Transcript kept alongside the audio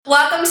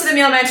Welcome to the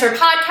Meal Mentor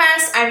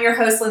Podcast. I'm your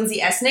host, Lindsay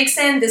S.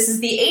 Nixon. This is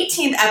the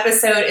 18th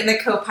episode in the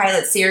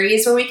Co-Pilot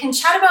series where we can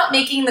chat about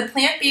making the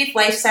plant-based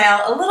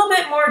lifestyle a little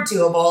bit more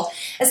doable,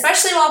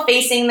 especially while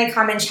facing the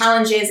common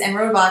challenges and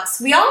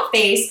roadblocks we all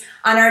face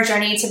on our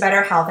journey to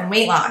better health and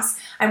weight loss.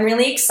 I'm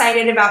really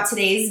excited about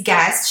today's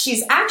guest.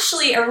 She's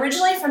actually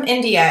originally from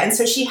India, and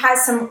so she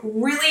has some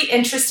really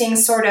interesting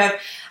sort of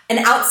an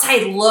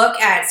outside look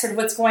at sort of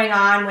what's going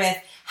on with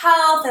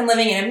health and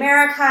living in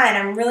America, and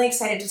I'm really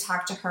excited to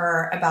talk to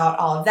her about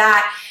all of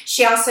that.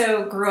 She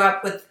also grew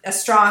up with a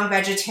strong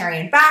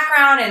vegetarian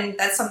background, and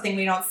that's something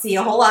we don't see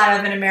a whole lot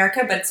of in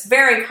America, but it's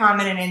very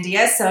common in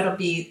India, so it'll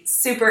be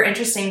super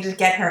interesting to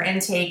get her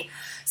intake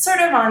sort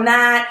of on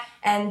that,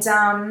 and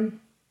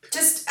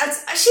she's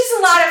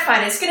a lot of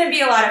fun. It's going to be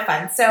a lot of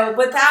fun. So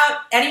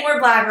without any more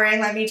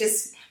blabbering, let me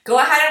just go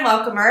ahead and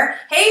welcome her.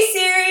 Hey,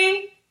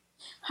 Siri!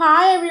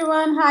 Hi,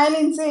 everyone. Hi,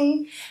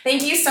 Lindsay.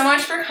 Thank you so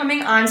much for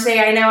coming on today.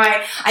 I know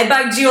I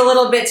bugged you a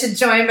little bit to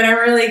join, but I'm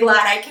really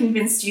glad I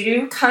convinced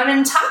you to come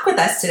and talk with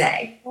us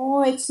today.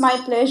 Oh, it's my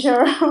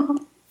pleasure.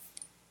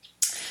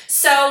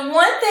 So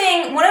one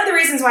of the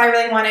reasons why I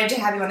really wanted to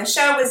have you on the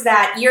show was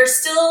that you're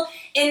still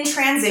in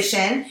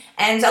transition.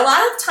 And a lot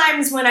of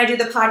times when I do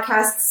the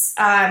podcasts,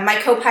 my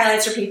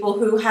co-pilots are people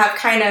who have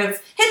kind of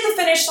hit the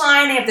finish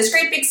line. They have this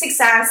great big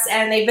success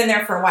and they've been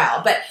there for a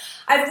while. But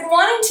I've been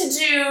wanting to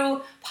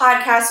do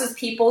podcasts with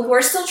people who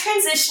are still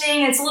transitioning,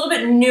 and it's a little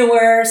bit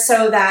newer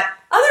so that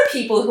other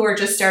people who are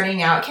just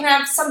starting out can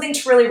have something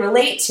to really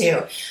relate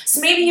to.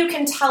 So maybe you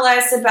can tell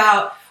us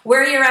about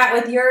where you're at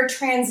with your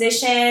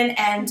transition.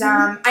 And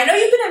I know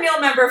you've been a meal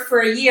member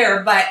for a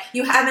year, but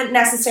you haven't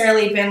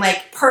necessarily been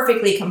like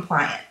perfectly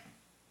compliant.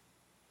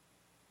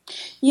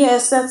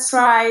 Yes, that's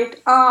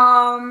right.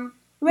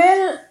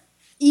 Well,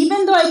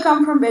 even though I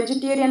come from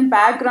vegetarian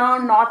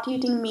background, not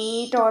eating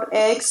meat or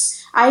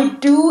eggs, I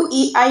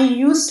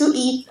used to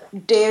eat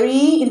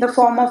dairy in the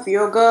form of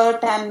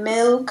yogurt and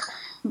milk.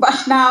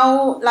 But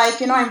now,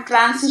 I'm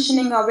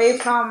transitioning away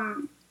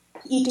from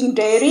eating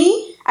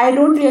dairy. I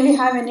don't really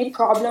have any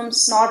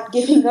problems not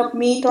giving up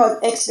meat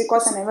or eggs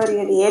because I never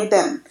really ate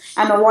them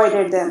and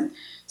avoided them.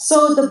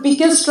 So the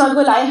biggest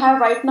struggle I have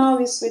right now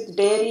is with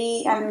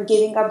dairy and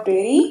giving up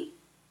dairy.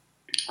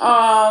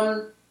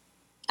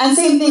 And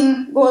same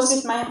thing goes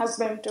with my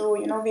husband too.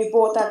 We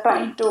both are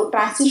trying to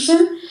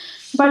transition.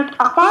 But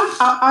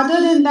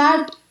other than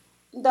that,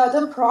 the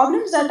other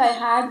problems that I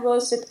had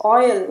was with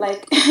oil.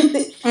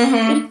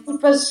 It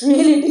was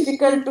really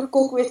difficult to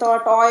cook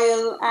without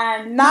oil.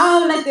 And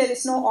now, there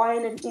is no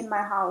oil in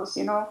my house,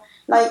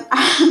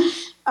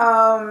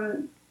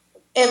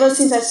 ever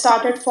since I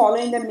started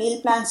following the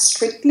meal plan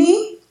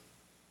strictly,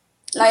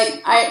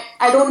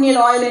 I don't need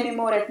oil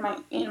anymore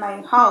in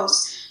my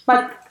house.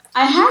 But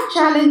I had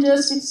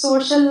challenges with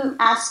social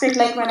aspect,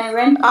 like when I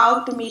went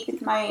out to meet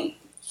with my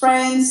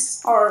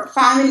friends or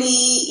family,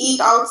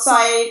 eat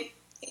outside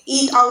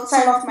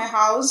of my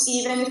house,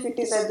 even if it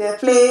is at their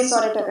place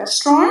or at a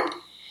restaurant.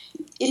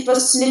 It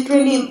was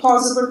literally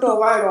impossible to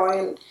avoid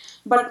oil.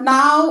 But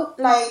now,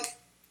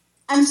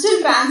 I'm still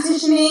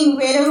transitioning.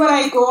 Wherever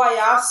I go, I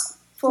ask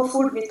for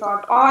food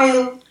without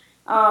oil,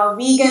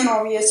 vegan,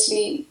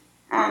 obviously.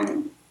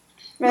 And,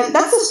 well,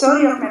 that's the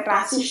story of my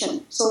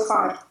transition so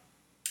far.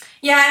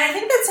 Yeah, and I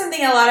think that's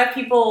something a lot of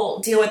people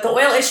deal with. The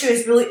oil issue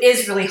is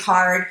really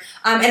hard.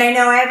 And I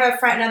know I have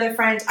another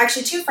friend,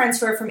 actually two friends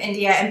who are from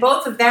India, and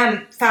both of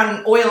them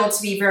found oil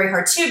to be very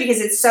hard too because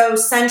it's so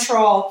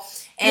central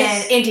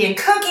in Indian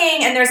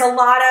cooking, and there's a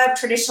lot of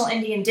traditional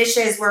Indian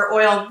dishes where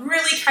oil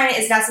really kind of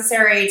is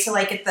necessary to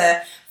get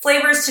the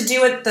flavors to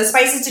do it, the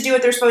spices to do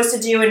what they're supposed to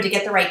do, and to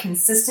get the right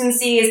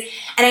consistencies.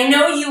 And I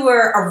know you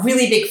were a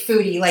really big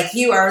foodie,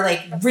 you are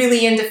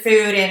really into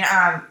food, and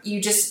you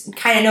just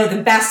kind of know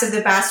the best of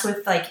the best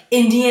with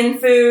Indian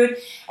food.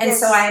 And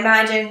so I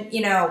imagine,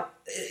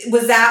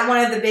 was that one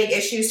of the big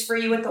issues for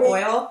you with the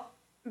oil?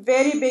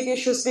 Very big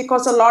issues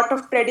because a lot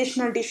of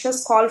traditional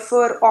dishes call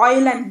for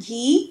oil and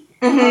ghee.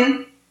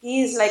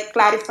 Ghee is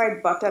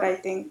clarified butter, I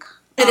think.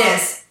 It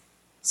is.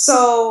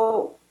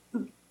 So,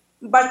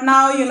 but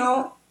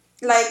now,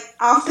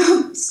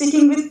 after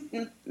sticking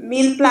with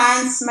meal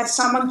plans, my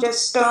stomach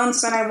just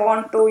turns when I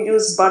want to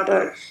use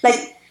butter.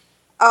 But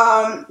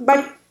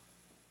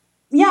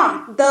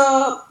yeah,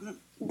 the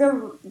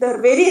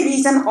very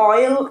reason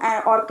oil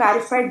or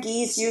clarified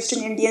ghee is used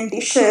in Indian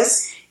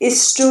dishes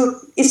is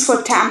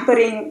for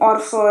tampering or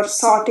for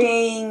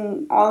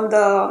sautéing all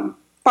the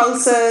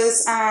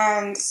pulses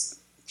and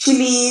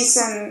chilies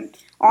and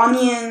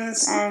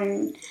onions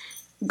and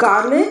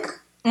garlic.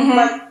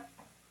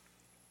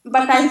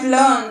 But I've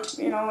learned,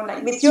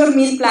 with your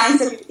meal plans,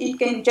 that it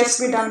can just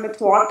be done with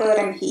water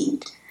and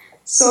heat.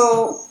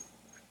 So,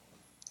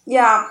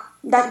 yeah,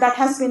 that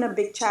has been a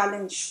big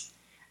challenge.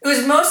 It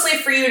was mostly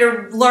for you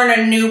to learn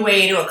a new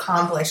way to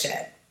accomplish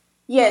it.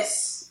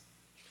 Yes.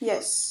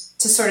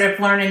 To sort of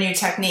learn a new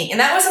technique. And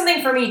that was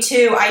something for me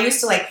too. I used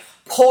to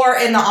pour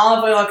in the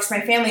olive oil because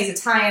my family's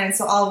Italian, and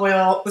so olive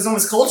oil was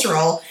almost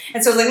cultural.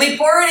 And so I was like, let me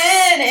pour it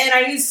in, and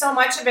I used so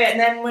much of it. And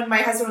then when my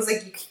husband was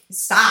like, you can't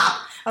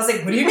stop, I was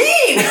like, what do you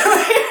mean?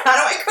 How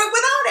do I cook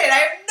without it? I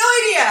have no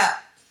idea.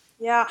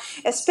 Yeah,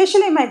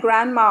 especially my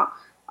grandma,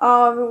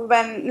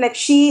 when like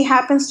she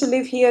happens to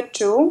live here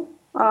too,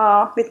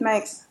 with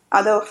my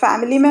other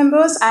family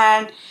members,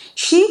 and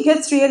she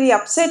gets really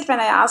upset when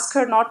I ask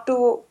her not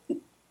to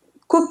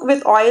cook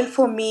with oil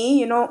for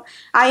me.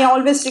 I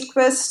always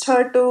request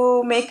her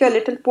to make a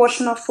little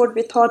portion of food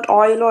without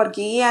oil or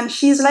ghee, and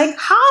she's like,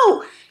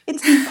 how?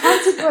 It's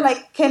impossible.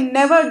 I can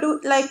never do,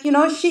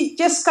 she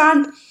just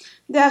can't.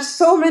 There are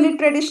so many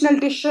traditional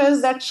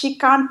dishes that she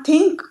can't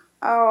think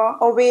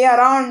a way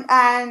around.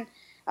 And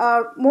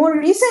more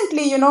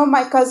recently,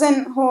 my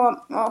cousin who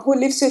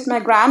lives with my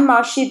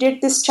grandma, she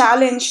did this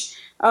challenge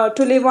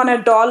to live on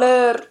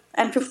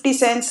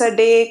 $1.50 a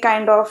day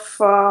kind of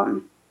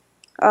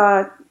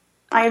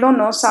I don't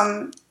know,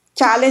 some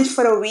challenge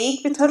for a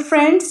week with her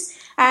friends.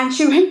 And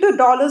she went to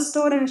dollar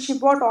store and she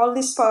bought all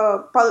these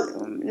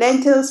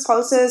lentils,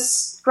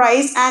 pulses,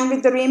 rice, and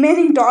with the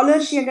remaining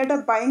dollar, she ended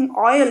up buying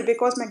oil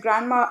because my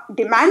grandma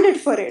demanded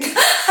for it.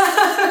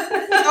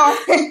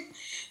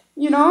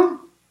 you know.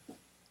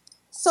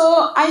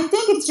 So I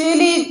think it's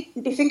really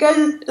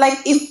difficult. Like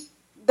if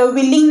the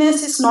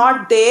willingness is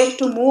not there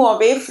to move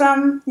away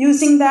from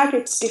using that,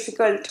 it's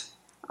difficult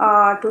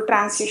to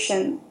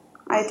transition.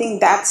 I think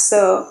that's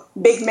the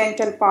big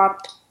mental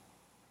part.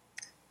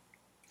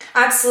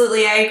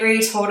 Absolutely, I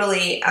agree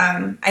totally.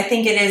 I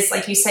think it is,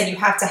 like you said, you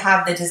have to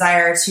have the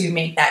desire to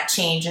make that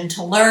change and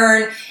to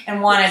learn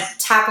and want to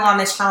tackle on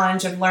the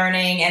challenge of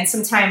learning. And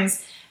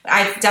sometimes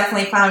I've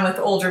definitely found with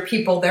older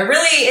people, they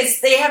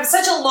have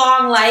such a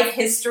long life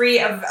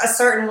history of a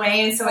certain way,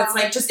 and so it's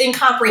like just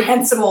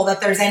incomprehensible that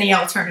there's any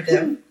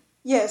alternative.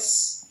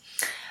 Yes.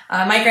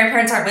 My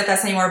grandparents aren't with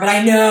us anymore, but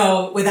I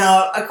know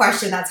without a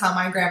question that's how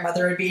my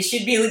grandmother would be.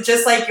 She'd be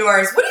just like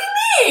yours. What do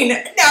you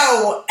mean?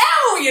 No,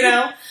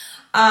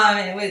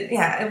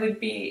 it would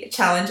be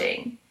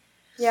challenging.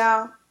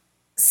 Yeah.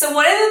 So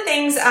one of the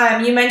things,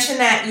 you mentioned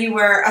that you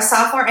were a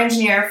software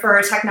engineer for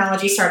a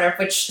technology startup,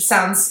 which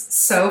sounds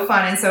so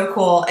fun and so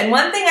cool. And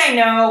one thing I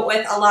know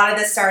with a lot of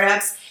the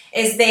startups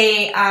is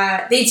they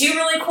do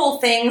really cool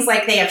things,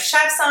 like they have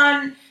chefs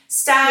on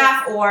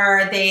staff,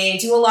 or they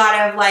do a lot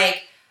of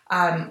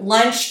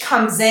lunch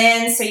comes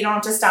in, so you don't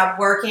have to stop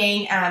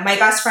working. My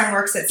best friend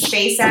works at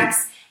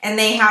SpaceX, and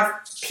they have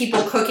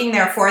people cooking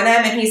there for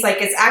them. And he's like,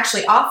 it's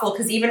actually awful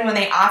because even when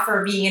they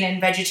offer vegan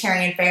and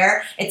vegetarian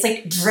fare, it's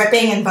like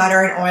dripping in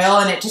butter and oil,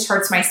 and it just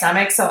hurts my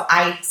stomach. So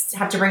I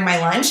have to bring my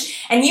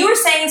lunch. And you were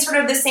saying sort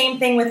of the same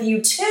thing with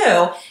you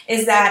too,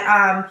 is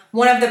that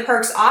one of the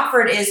perks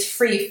offered is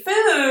free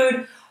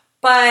food,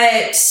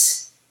 but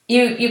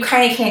you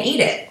kind of can't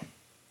eat it.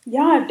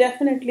 Yeah,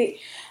 definitely.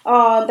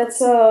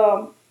 That's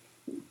a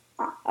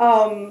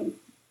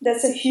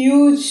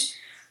huge.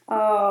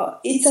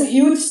 It's a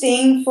huge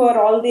thing for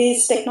all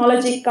these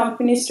technology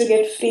companies to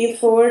get free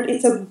food.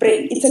 It's a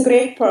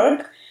great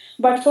perk.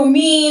 But for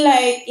me,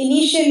 like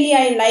initially,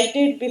 I liked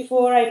it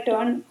before I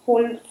turned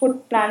whole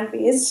food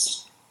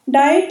plant-based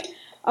diet.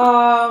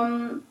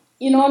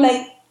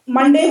 Like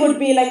Monday would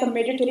be like a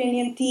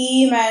Mediterranean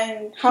theme,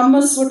 and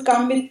hummus would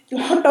come with a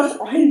lot of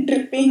oil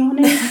dripping on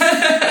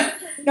it.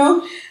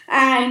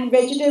 And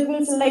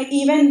vegetables, like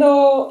even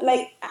though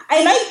like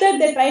I like that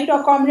they try to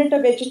accommodate a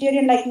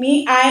vegetarian like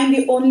me. I am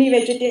the only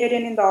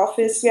vegetarian in the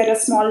office. We are a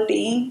small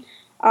team,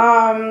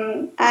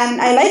 and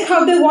I like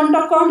how they want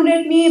to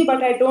accommodate me,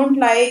 but I don't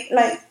like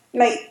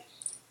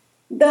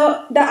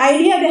the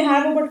idea they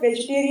have about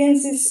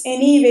vegetarians is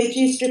any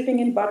veggies dripping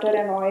in butter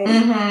and oil.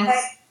 Mm-hmm.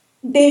 Like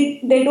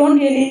they don't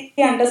really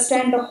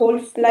understand the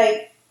whole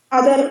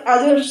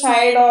other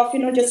side of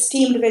just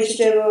steamed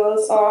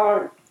vegetables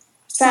or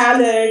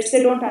salads.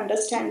 They don't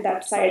understand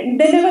that side.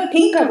 They never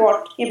think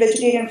about a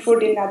vegetarian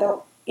food in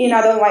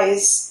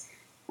otherwise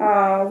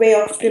way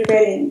of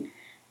preparing.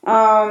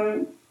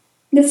 The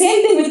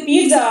same thing with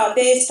pizza.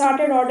 They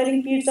started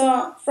ordering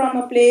pizza from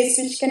a place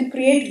which can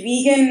create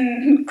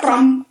vegan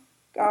crumb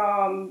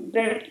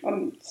bread,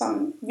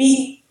 some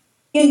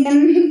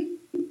vegan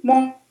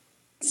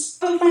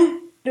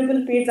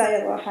terrible pizza I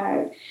ever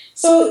had.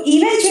 So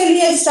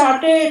eventually I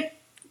started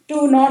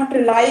to not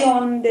rely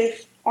on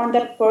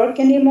that perk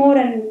anymore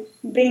and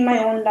bring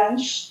my own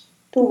lunch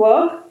to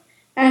work.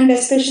 And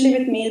especially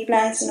with meal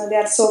plans, they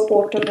are so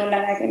portable and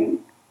I can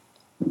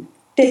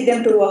take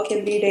them to work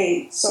every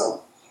day.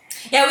 So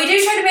yeah, we do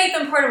try to make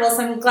them portable,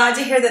 so I'm glad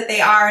to hear that they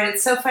are. And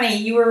it's so funny,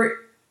 you were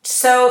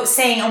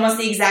saying almost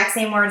the exact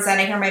same words that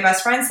I hear my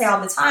best friend say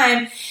all the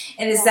time.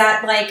 And is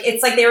that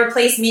it's like they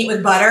replace meat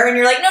with butter, and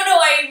you're like, no,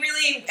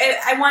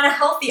 I want a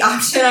healthy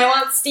option. I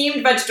want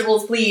steamed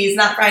vegetables, please,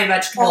 not fried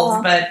vegetables.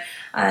 But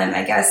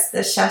I guess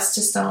the chefs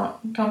just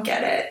don't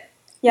get it.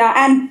 Yeah,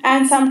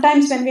 and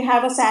sometimes when we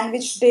have a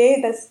sandwich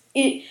day,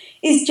 it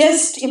is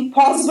just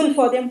impossible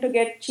for them to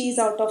get cheese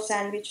out of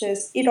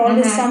sandwiches. It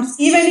always comes,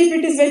 even if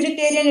it is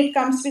vegetarian, it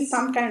comes with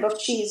some kind of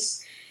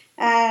cheese.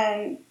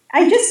 And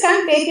I just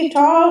can't take it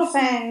off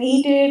and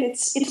eat it.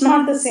 It's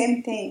not the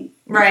same thing.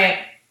 Right.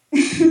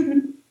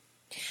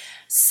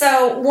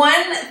 So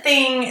one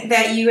thing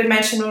that you had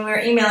mentioned when we were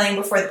emailing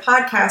before the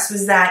podcast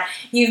was that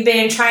you've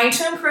been trying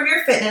to improve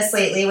your fitness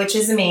lately, which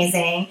is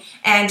amazing.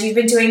 And you've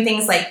been doing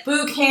things like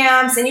boot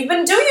camps, and you've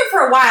been doing it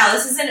for a while.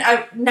 This isn't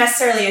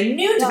necessarily a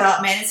new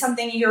development. It's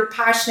something you're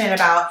passionate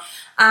about.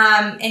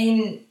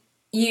 And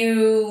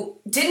you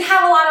didn't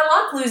have a lot of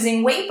luck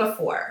losing weight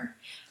before.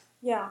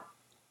 Yeah.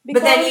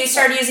 But then you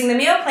started using the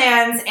meal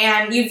plans,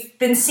 and you've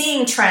been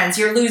seeing trends.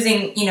 You're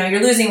losing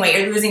weight,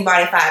 you're losing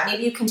body fat.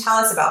 Maybe you can tell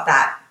us about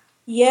that.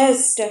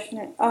 Yes,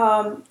 definitely.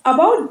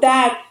 About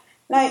that,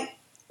 like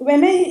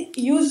when I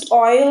used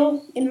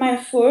oil in my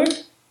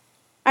food,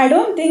 I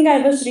don't think I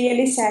was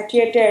really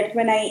satiated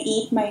when I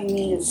eat my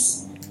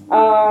meals.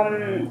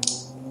 Now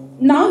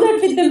that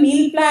with the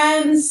meal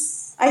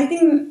plans, I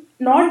think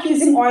not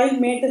using oil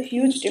made a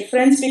huge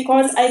difference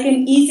because I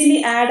can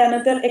easily add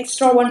another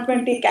extra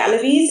 120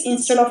 calories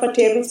instead of a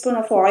tablespoon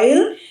of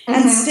oil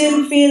and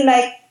still feel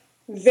like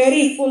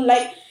very full.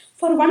 Like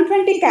for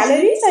 120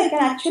 calories, I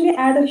can actually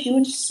add a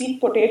huge sweet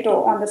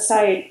potato on the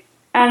side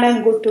and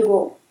I'm good to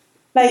go.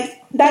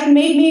 Like that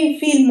made me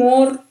feel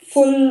more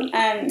full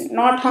and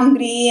not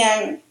hungry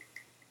and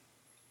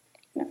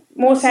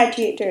more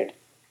satiated.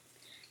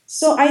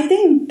 So I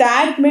think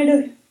that made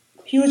a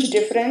huge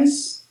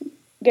difference,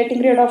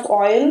 getting rid of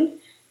oil.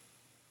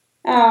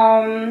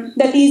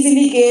 That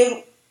easily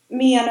gave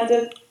me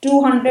another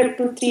 200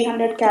 to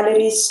 300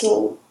 calories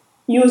to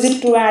use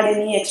it to add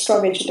any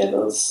extra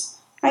vegetables.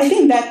 I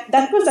think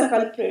that was the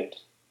culprit.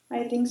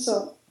 I think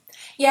so.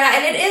 Yeah,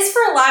 and it is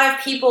for a lot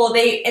of people.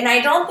 And I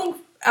don't think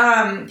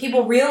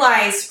people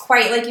realize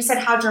quite, like you said,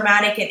 how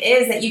dramatic it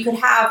is that you could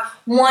have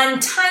one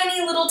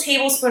tiny little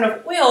tablespoon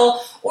of oil,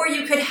 or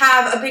you could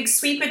have a big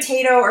sweet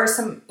potato or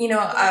some,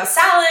 a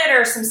salad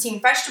or some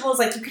steamed vegetables.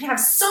 Like you could have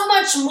so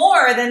much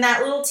more than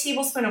that little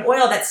tablespoon of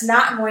oil that's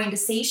not going to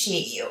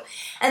satiate you.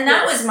 And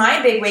that was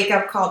my big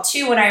wake-up call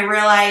too, when I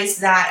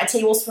realized that a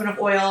tablespoon of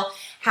oil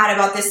had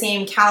about the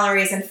same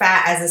calories and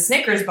fat as a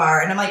Snickers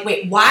bar. And I'm like,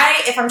 wait,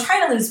 why, if I'm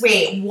trying to lose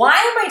weight, why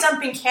am I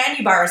dumping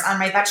candy bars on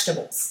my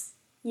vegetables?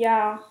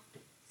 Yeah,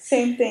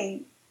 same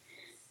thing.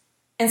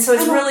 And so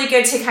it's really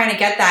good to kind of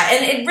get that.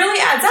 And it really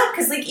adds up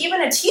because like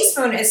even a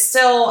teaspoon is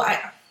still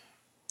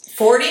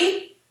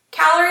 40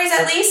 calories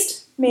at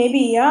least.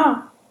 Maybe,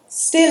 yeah.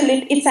 Still,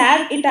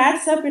 it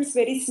adds up. It's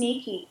very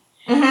sneaky.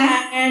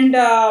 And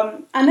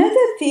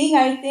another thing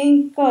I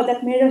think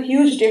that made a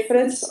huge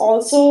difference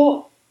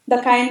also the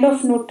kind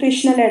of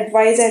nutritional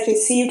advice I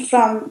received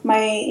from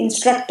my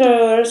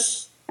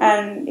instructors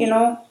and,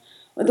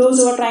 those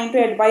who were trying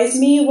to advise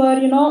me were,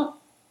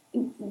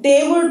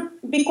 they would,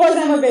 because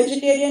I'm a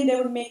vegetarian, they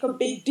would make a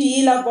big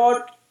deal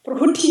about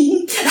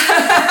protein.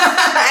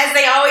 As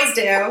they always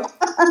do.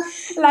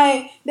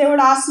 Like, they would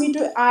ask me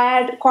to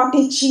add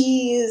cottage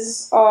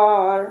cheese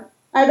or,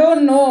 I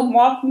don't know,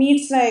 mock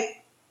meats,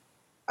 like,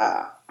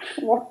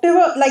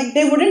 whatever. Like,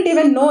 they wouldn't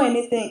even know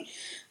anything.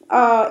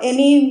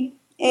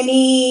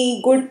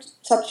 Any good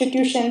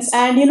substitutions.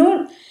 And,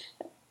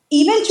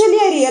 eventually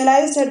I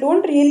realized I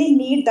don't really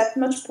need that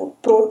much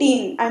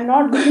protein. I'm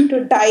not going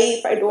to die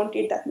if I don't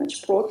eat that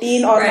much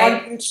protein or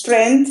not build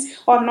strength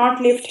or not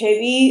lift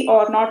heavy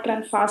or not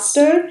run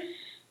faster.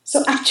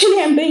 So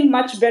actually I'm doing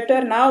much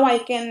better now. I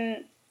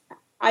can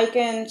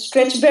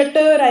stretch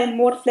better. I'm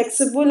more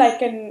flexible. I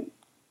can,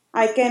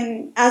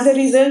 as a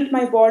result,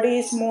 my body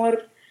is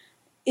more,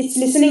 it's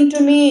listening to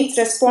me. It's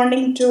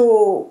responding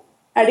to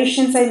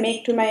additions I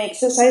make to my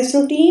exercise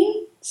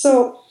routine.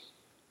 So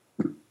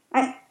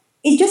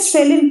it just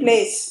fell in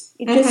place.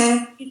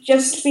 It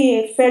just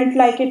felt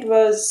like it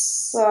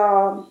was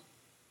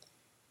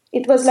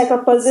like a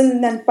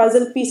puzzle and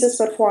puzzle pieces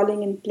were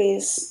falling in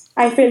place.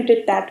 I felt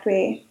it that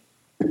way.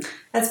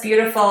 That's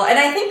beautiful. And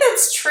I think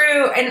that's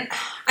true. And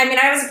I mean,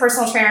 I was a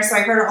personal trainer, so I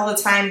heard it all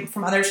the time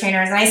from other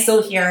trainers, and I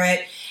still hear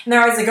it. And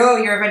they're always like, oh,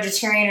 you're a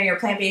vegetarian or you're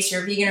plant-based,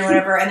 you're vegan or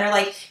whatever. And they're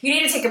like, you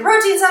need to take a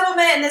protein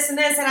supplement and this and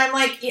this. And I'm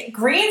like, yeah,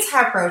 greens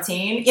have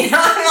protein. I'm like,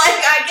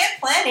 I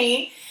get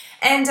plenty.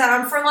 And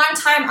for a long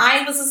time,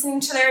 I was listening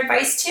to their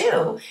advice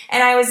too.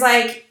 And I was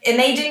like, and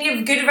they didn't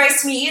give good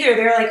advice to me either.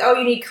 They were like, oh,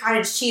 you need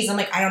cottage cheese. I'm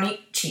like, I don't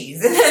eat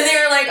cheese. And then they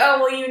were like,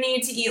 oh, well, you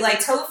need to eat like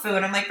tofu.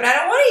 And I'm like, but I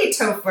don't want to eat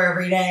tofu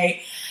every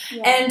day.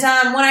 Yeah. And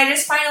when I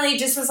just finally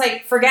just was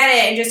like, forget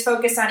it and just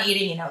focused on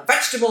eating,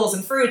 vegetables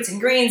and fruits and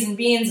greens and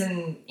beans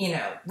and,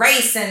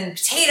 rice and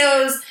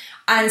potatoes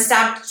and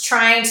stopped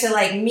trying to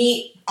like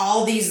meet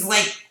all these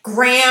like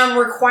gram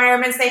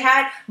requirements they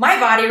had, my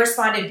body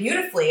responded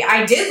beautifully.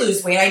 I did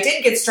lose weight. I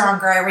did get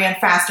stronger. I ran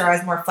faster. I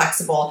was more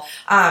flexible.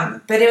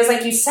 But it was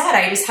like you said,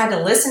 I just had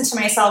to listen to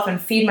myself and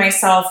feed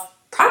myself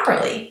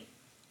properly.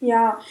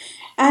 Yeah.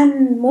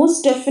 And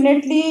most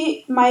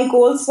definitely, my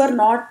goals were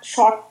not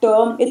short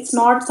term. It's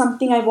not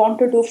something I want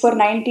to do for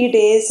 90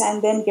 days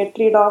and then get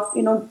rid of,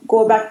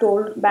 go back to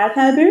old bad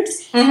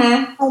habits.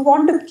 I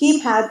want to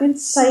keep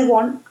habits I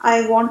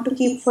want to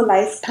keep for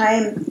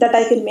lifetime, that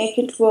I can make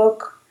it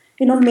work,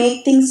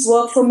 make things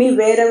work for me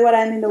wherever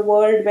I'm in the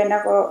world,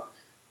 whenever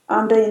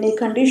under any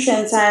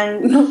conditions.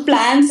 And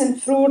plants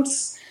and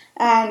fruits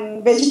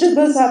and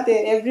vegetables are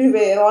there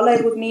everywhere. All I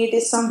would need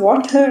is some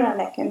water,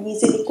 and I can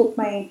easily cook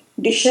my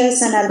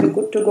dishes, and I'll be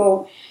good to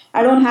go.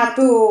 I don't have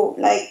to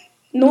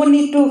no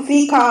need to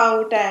freak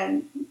out,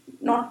 and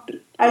not.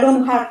 I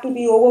don't have to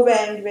be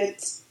overwhelmed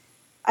with.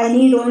 I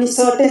need only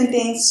certain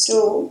things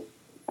to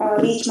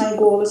reach my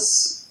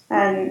goals,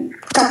 and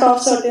cut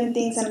off certain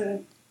things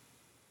and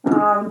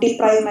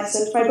deprive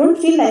myself. I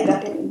don't feel like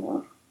that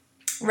anymore.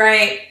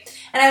 Right.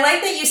 And I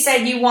like that you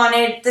said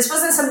this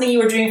wasn't something you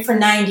were doing for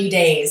 90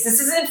 days.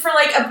 This isn't for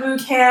like a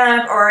boot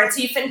camp or a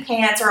teeth and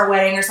pants or a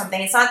wedding or something.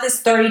 It's not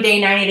this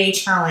 30-day, 90-day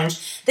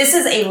challenge. This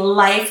is a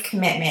life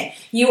commitment.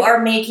 You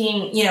are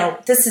making,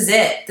 this is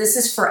it. This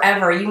is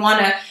forever. You want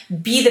to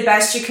be the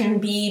best you can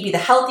be the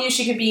healthiest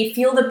you can be,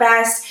 feel the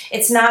best.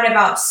 It's not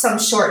about some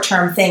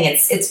short-term thing.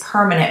 It's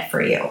permanent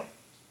for you.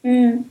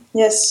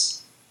 Yes.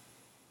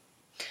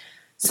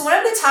 So one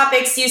of the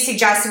topics you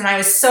suggested, and I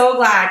was so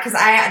glad because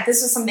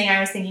this was something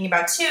I was thinking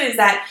about too, is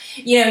that,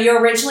 you're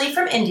originally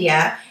from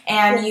India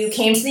and you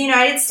came to the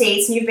United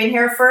States and you've been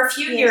here for a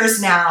few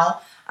years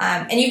now.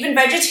 And you've been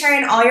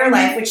vegetarian all your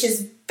life, which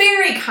is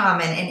very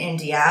common in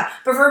India,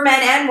 but for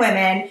men and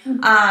women.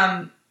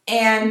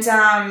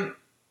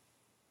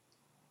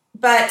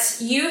 But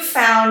you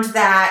found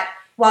that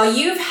while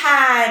you've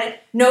had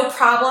no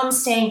problem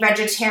staying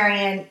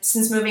vegetarian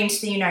since moving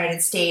to the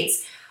United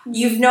States,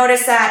 you've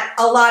noticed that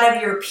a lot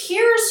of your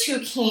peers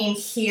who came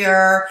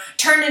here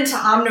turned into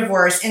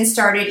omnivores and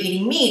started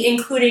eating meat,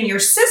 including your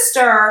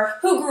sister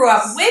who grew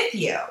up with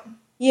you.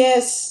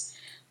 Yes.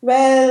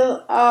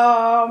 Well,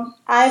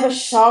 I was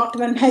shocked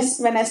when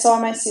I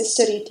saw my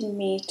sister eating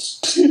meat.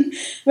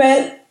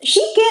 Well,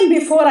 she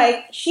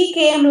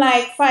came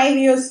like 5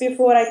 years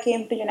before I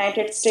came to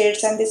United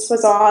States, and this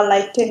was all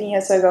like 10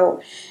 years ago.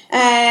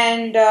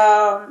 And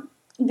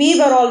we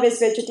were always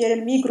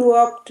vegetarian. We grew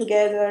up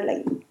together,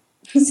 like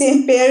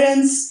same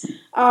parents.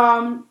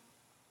 And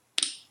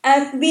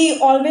we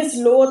always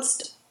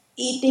loathed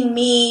eating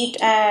meat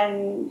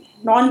and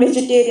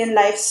non-vegetarian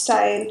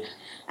lifestyle.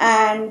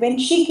 And when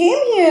she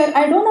came here,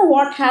 I don't know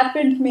what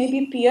happened,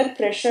 maybe peer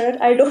pressure.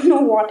 I don't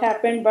know what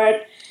happened,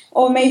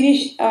 or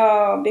maybe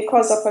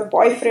because of her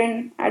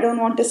boyfriend. I don't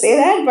want to say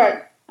that,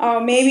 but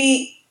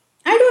maybe,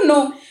 I don't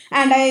know.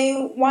 And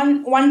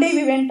one day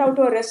we went out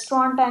to a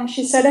restaurant and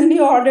she suddenly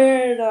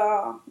ordered,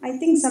 I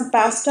think some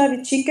pasta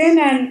with chicken,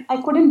 and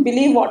I couldn't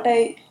believe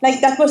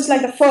that was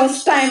like the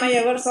first time I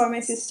ever saw my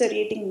sister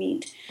eating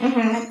meat. Mm-hmm.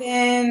 And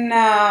then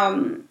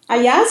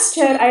I asked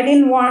her, I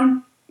didn't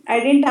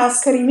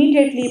ask her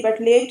immediately, but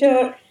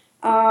later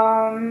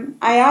I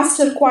asked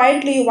her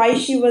quietly why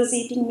she was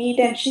eating meat,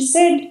 and she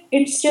said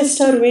it's just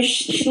her wish.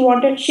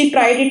 She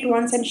tried it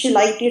once and she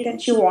liked it and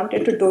she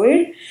wanted to do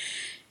it.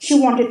 She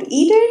wanted to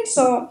eat it,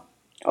 so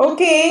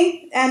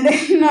okay. And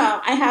then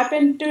I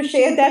happened to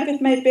share that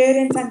with my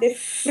parents, and they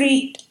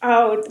freaked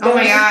out. Oh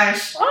my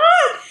gosh!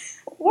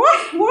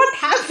 What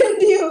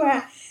happened to you?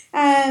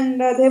 And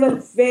they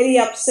were very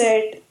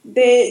upset.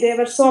 They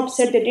were so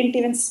upset they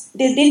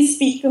didn't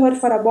speak to her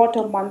for about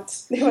a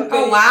month. They were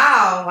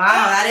wow,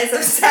 that is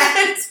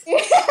upset.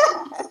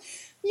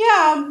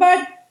 Yeah,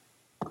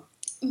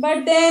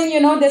 but then,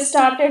 they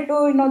started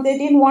to, they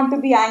didn't want to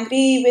be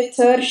angry with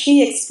her.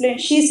 She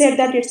said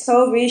that it's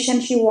her wish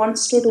and she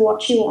wants to do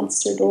what she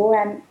wants to do.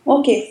 And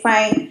okay,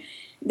 fine.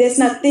 There's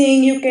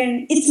nothing you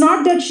can, it's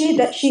not that she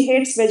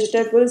hates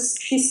vegetables.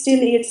 She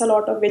still eats a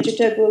lot of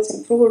vegetables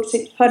and fruits.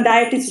 Her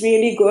diet is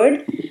really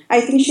good.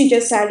 I think she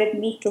just added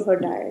meat to her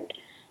diet.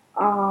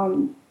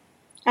 And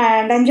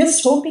I'm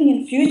just hoping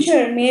in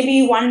future,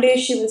 maybe one day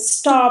she will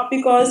stop,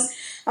 because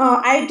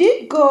I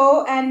did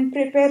go and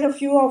prepare a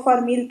few of our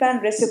meal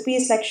plan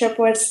recipes like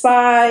shepherd's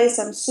pie,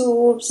 some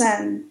soups,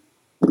 and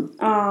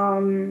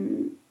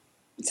some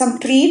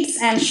treats,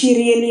 and she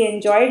really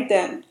enjoyed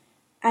them.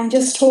 I'm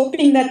just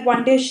hoping that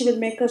one day she will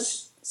make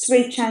us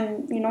switch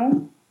and,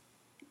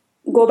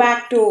 go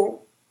back to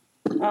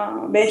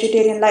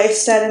vegetarian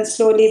lifestyle and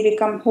slowly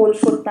become whole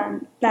food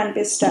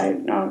plant-based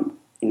diet.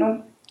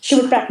 She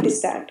would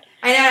practice that.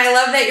 I know. I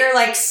love that you're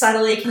like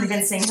subtly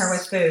convincing her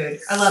with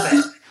food. I love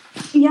it.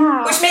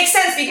 Yeah. Which makes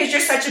sense because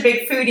you're such a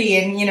big foodie,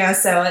 and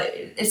so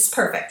it's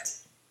perfect.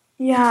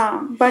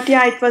 Yeah, but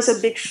yeah, it was a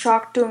big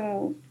shock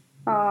to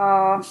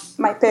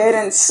my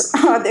parents.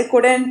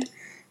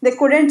 They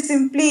couldn't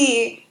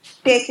simply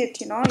take it.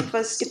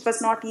 It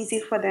was not easy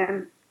for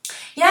them.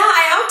 Yeah,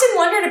 I often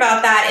wondered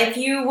about that. If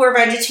you were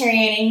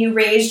vegetarian and you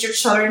raised your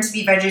children to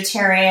be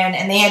vegetarian,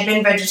 and they had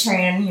been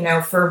vegetarian,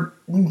 for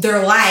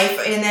their life,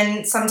 and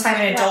then sometime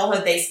in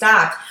adulthood they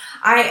stopped.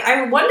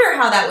 I wonder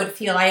how that would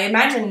feel. I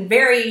imagine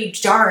very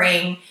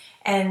jarring,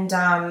 and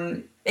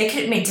it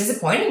could be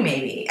disappointing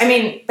maybe. I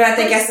mean, but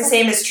I guess the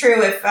same is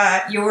true if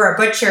you were a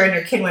butcher and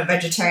your kid went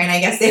vegetarian.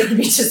 I guess they would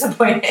be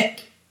disappointed.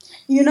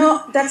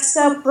 That's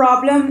the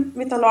problem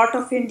with a lot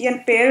of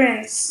Indian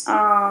parents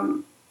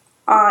in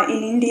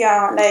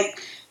India.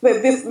 Like,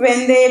 when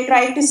they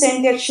try to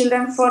send their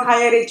children for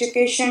higher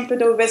education to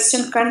the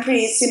Western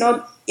countries,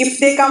 if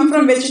they come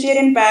from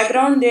vegetarian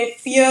background, they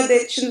fear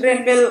their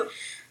children will,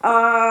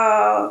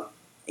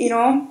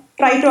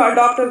 try to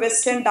adopt a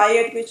Western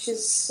diet which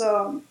is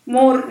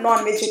more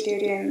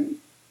non-vegetarian,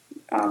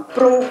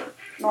 pro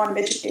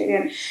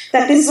non-vegetarian.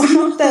 That is one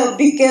of the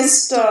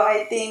biggest,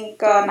 I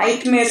think,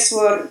 nightmares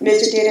for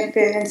vegetarian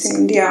parents in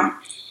India.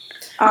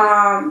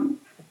 And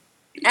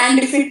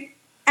if it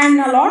and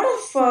a lot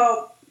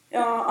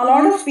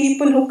of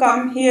people who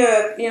come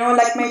here,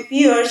 like my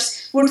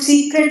peers, would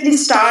secretly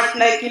start,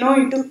 they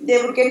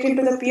would get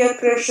into the peer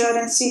pressure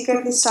and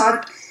secretly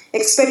start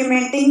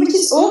experimenting, which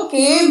is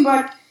okay,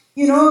 but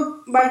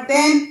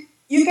then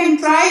you can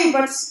try,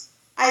 but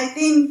I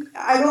think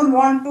I don't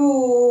want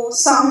to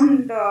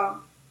sound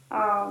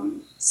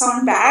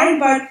bad,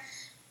 but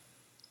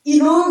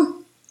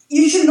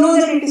you should know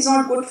that it is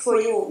not good for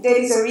you. There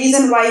is a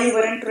reason why you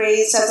weren't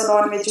raised as a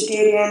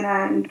non-vegetarian,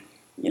 and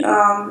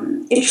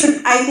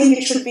I think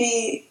it should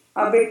be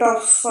a bit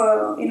of,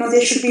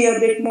 they should be a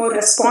bit more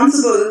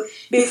responsible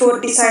before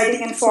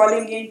deciding and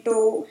falling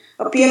into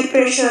a peer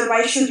pressure.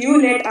 Why should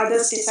you let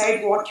others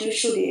decide what you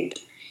should eat?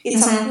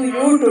 It's up to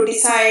you to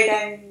decide,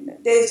 and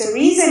there's a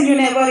reason you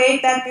never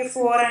ate that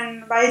before,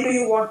 and why do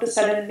you want to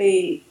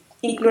suddenly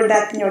include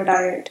that in your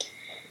diet?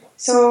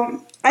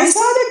 So I saw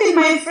that in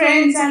my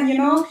friends, and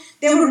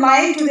they would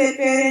lie to their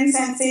parents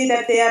and say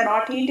that they are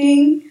not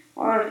eating,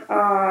 or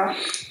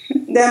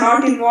they are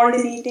not involved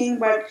in eating,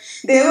 but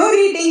they were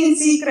eating in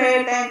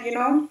secret, and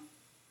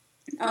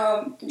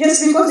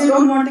just because they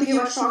don't want to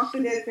give a shock to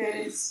their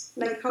parents,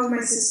 like how my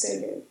sister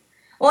did.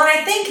 Well, and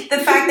I think the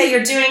fact that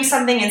you're doing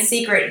something in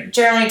secret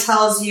generally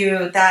tells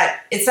you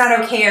that it's not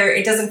okay, or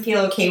it doesn't feel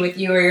okay with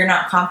you, or you're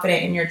not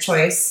confident in your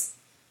choice.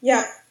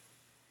 Yeah.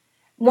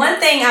 One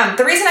thing,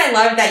 the reason I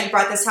love that you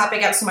brought this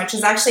topic up so much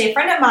is actually a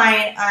friend of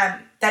mine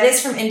that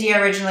is from India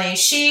originally.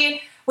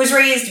 She was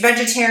raised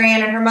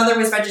vegetarian, and her mother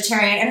was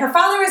vegetarian, and her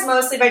father was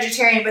mostly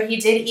vegetarian, but he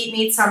did eat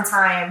meat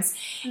sometimes.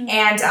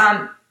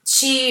 And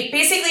she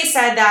basically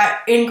said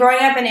that in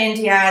growing up in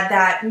India,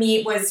 that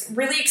meat was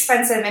really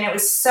expensive and it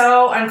was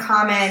so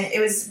uncommon.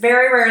 It was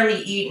very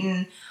rarely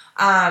eaten.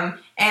 Her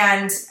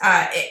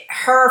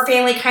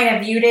family kind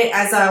of viewed it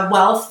as a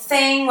wealth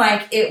thing,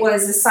 like it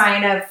was a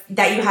sign of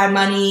that you had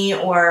money,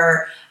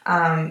 or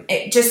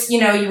it just,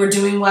 you were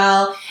doing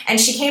well. And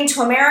she came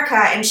to America,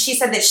 and she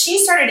said that she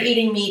started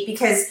eating meat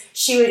because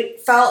she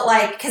felt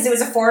like, because it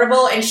was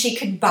affordable and she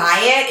could buy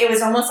it, it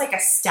was almost like a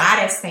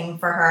status thing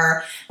for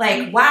her.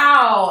 Like,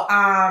 wow,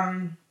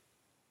 I'm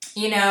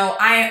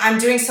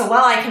doing so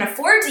well, I can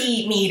afford to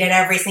eat meat at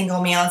every single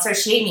meal. And so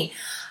she ate meat.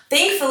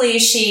 Thankfully,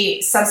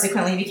 she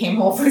subsequently became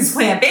whole foods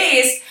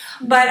plant-based.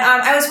 But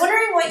I was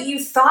wondering what you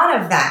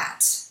thought of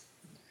that.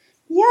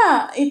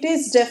 Yeah, it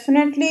is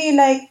definitely,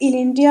 like in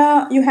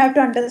India, you have to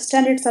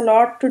understand it's a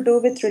lot to do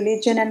with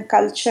religion and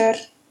culture.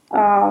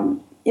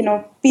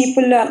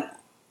 People are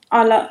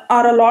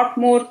a lot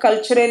more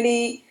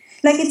culturally,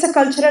 like it's a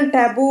cultural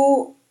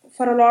taboo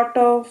for a lot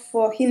of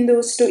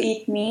Hindus to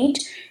eat meat.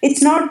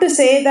 It's not to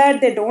say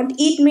that they don't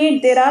eat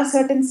meat. There are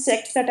certain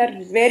sects that are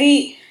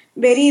very,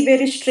 very,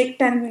 very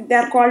strict, and they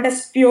are called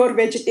as pure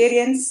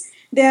vegetarians.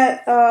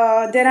 There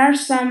are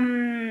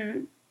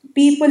some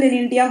people in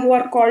India who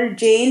are called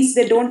Jains.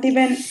 They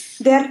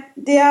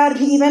are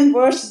even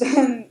worse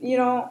than they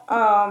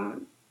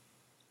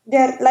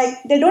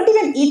don't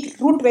even eat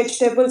root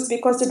vegetables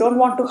because they don't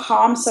want to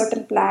harm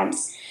certain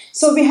plants.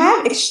 So we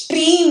have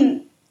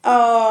extreme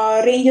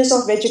ranges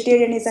of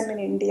vegetarianism in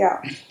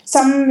India.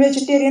 Some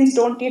vegetarians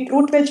don't eat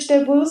root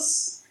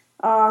vegetables.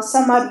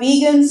 Some are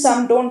vegan.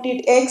 Some don't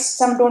eat eggs.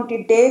 Some don't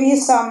eat dairy.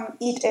 Some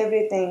eat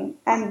everything,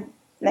 and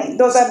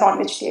those are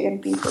non-vegetarian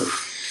people.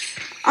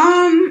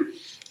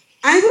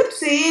 I would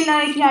say,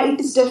 it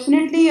is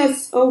definitely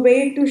a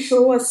way to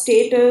show a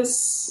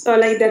status,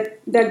 that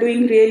they're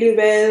doing really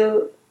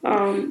well,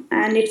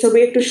 and it's a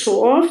way to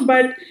show off,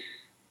 but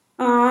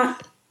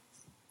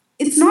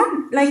it's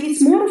not,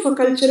 it's more of a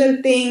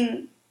cultural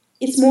thing.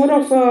 It's more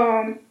of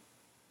a,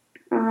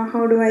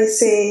 how do I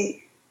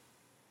say,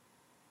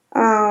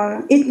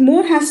 it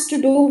more has to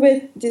do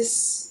with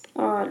this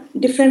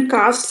different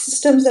caste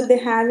systems that they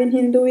have in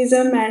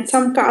Hinduism, and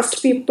some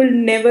caste people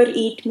never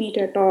eat meat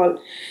at all,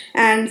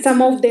 and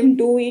some of them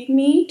do eat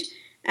meat,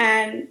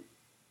 and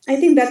I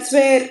think that's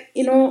where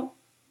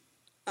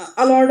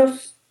a lot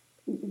of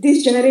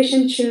this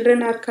generation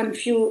children are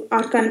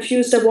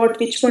confused about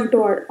which one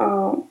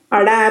to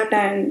adapt,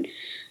 and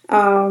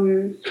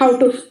how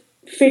to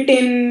fit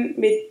in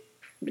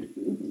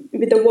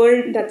with the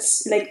world.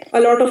 That's like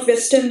a lot of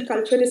Western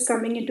culture is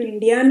coming into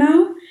India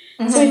now.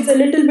 So it's a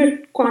little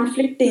bit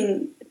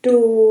conflicting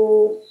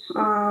to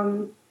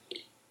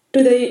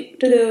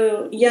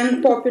the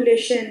young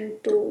population,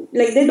 to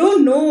they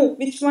don't know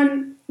which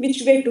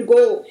way to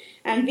go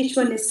and which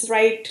one is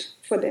right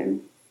for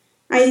them.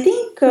 I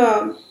think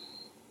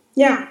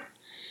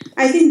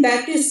I think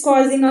that is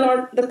causing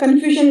the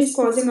confusion is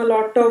causing a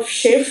lot of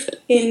shift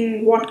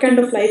in what kind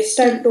of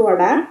lifestyle to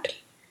adapt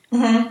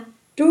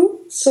to.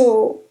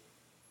 So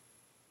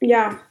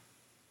yeah,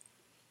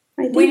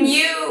 I When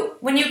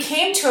think. you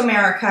came to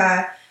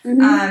America,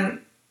 Mm-hmm.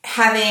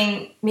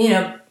 having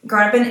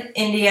grown up in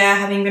India,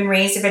 having been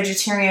raised a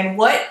vegetarian,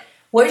 what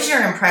was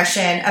your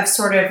impression of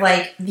sort of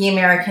like the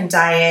American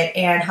diet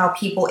and how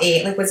people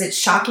ate? Like, was it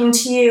shocking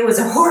to you? Was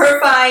it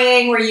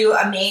horrifying? Were you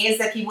amazed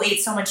that people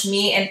ate so much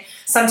meat and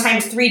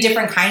sometimes 3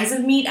 different kinds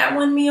of meat at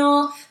one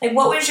meal? Like,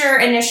 what was your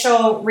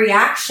initial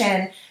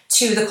reaction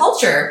to the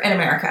culture in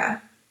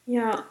America?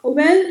 Yeah,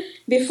 well,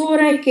 before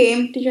I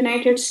came to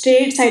United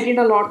States, I did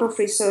a lot of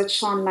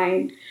research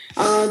online.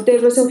 There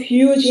was a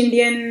huge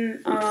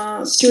Indian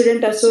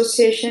student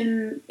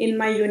association in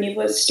my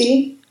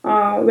university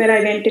where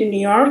I went in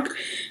New York,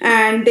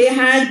 and they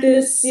had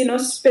this,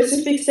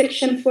 specific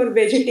section for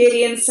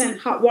vegetarians and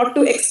what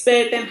to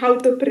expect and how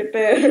to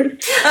prepare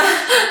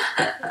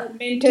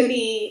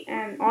mentally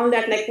and all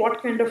that. Like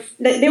what kind of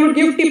like they would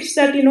give tips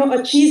that a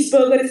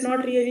cheeseburger is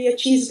not really a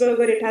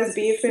cheeseburger; it has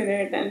beef in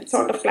it, and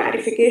sort of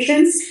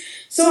clarifications.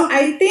 So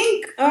I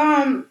think.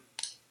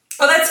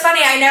 Well, that's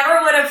funny. I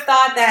never would have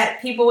thought that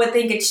people would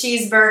think a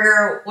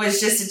cheeseburger was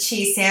just a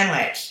cheese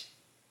sandwich.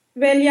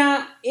 Well,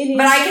 yeah,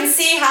 but I can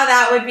see how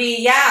that would be.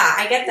 Yeah,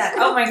 I get that.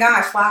 Oh my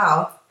gosh,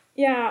 wow.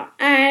 Yeah,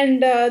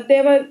 and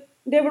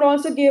they would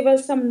also give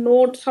us some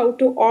notes how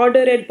to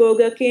order at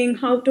Burger King,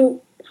 how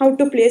to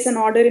place an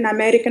order in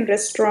American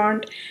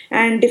restaurant,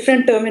 and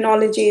different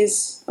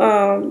terminologies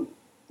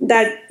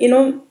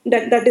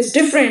that is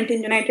different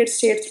in United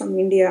States from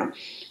India.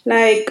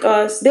 Like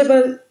they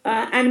were,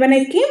 and when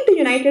I came to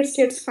United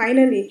States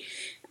finally,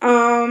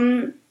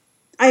 um,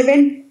 I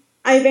went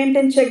I went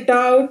and checked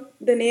out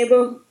the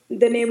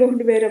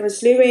neighborhood where I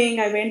was living.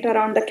 I went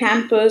around the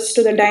campus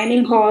to the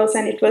dining halls,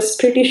 and it was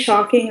pretty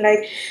shocking.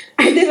 Like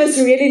there was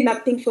really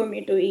nothing for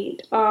me to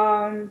eat.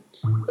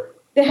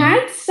 They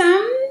had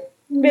some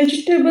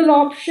vegetable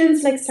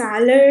options like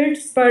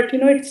salads, but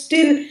it's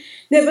still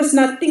there was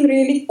nothing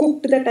really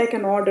cooked that I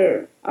can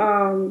order.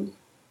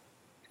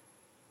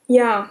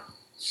 Yeah,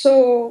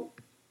 so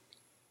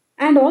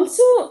and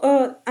also,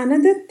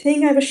 another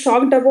thing I was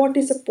shocked about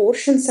is the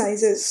portion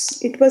sizes.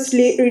 It was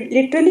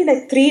literally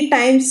like 3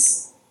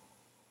 times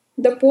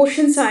the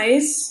portion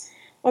size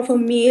of a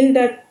meal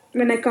that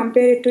when I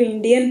compare it to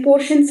Indian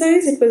portion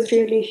size, it was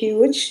really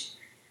huge.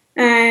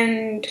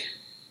 And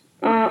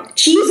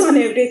cheese on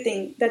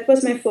everything. That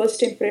was my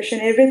first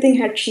impression. Everything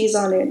had cheese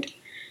on it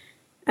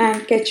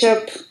and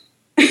ketchup.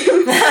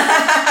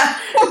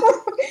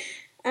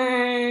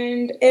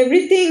 And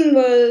everything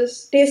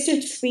was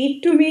tasted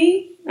sweet to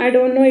me. I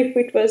don't know if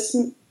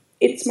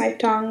it's my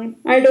tongue.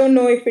 I don't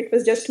know if it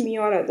was just me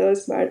or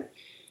others, but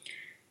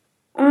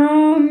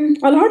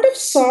a lot of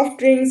soft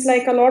drinks,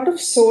 like a lot of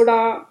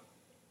soda.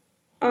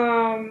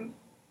 Um,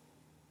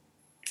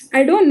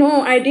 I don't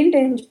know. I didn't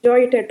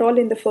enjoy it at all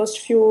in the first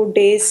few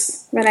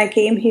days when I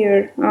came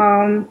here.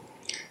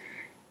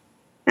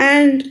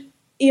 And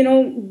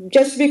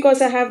just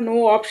because I have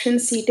no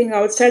options eating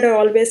outside, I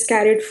always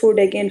carried food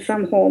again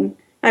from home.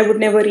 I would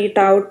never eat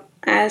out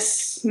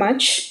as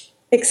much,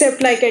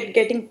 except like at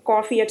getting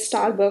coffee at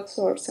Starbucks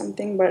or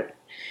something. But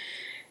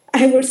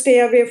I would stay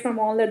away from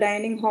all the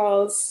dining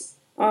halls,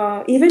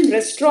 even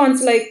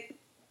restaurants. Like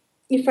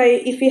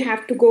if we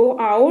have to go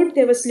out,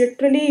 there was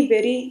literally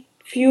very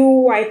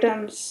few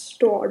items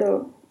to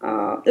order.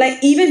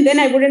 Like even then,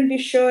 I wouldn't be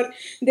sure.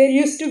 There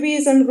used to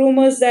be some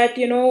rumors that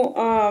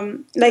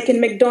like in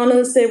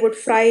McDonald's, they would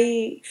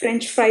fry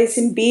French fries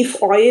in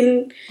beef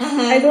oil.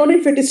 I don't know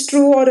if it is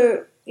true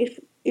or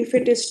if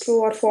it is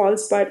true or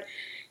false, but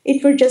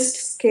it would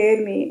just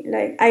scare me.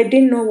 Like I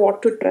didn't know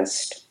what to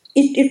trust.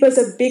 It was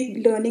a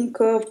big learning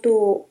curve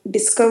to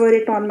discover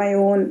it on my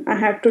own. I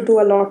had to do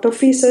a lot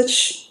of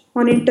research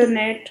on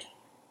internet,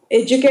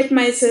 educate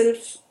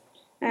myself,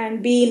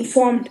 and be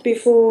informed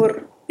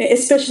before,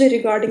 especially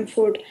regarding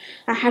food.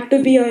 I had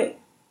to be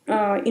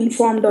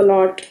informed a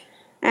lot.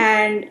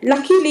 And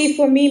luckily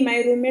for me, my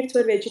roommates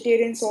were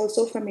vegetarians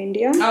also from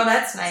India. Oh,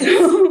 that's nice.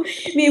 So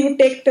we would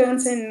take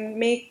turns and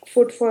make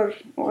food for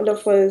all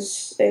of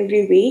us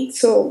every week.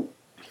 So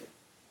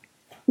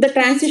the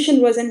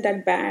transition wasn't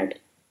that bad.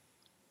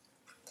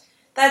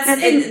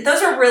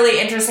 Those are really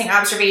interesting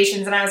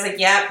observations, and I was like,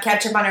 yep,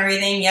 ketchup on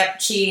everything, yep,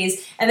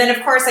 cheese. And then,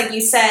 of course, like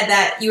you said,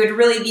 that you would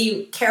really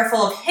be careful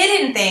of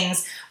hidden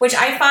things, which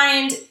I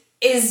find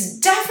is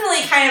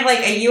definitely kind of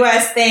like a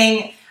U.S.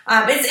 thing.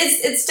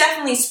 It's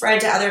definitely spread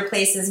to other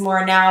places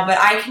more now, but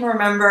I can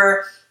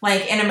remember,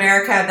 like, in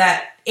America,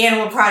 that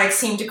animal products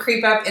seem to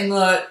creep up in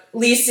the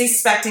least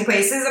expecting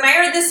places. And I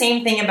heard the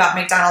same thing about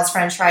McDonald's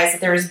French fries, that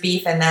there was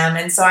beef in them,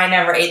 and so I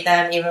never ate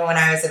them, even when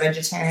I was a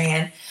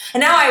vegetarian. And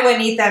now I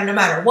wouldn't eat them no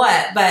matter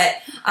what, but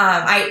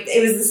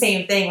it was the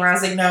same thing where I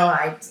was like, no,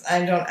 I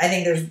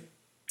think there's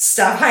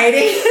stuff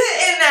hiding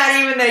in that,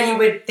 even though you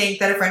would think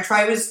that a French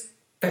fry was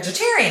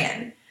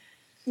vegetarian.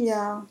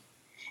 Yeah.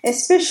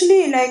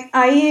 Especially like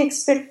I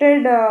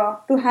expected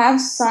to have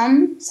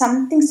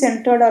something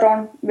centered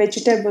around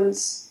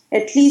vegetables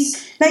At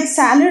least, like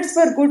salads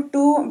were good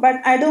too, but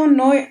I don't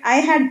know. I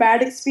had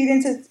bad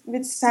experiences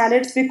with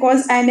salads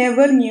because I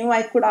never knew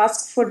I could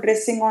ask for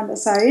dressing on the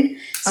side.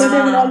 So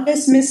they would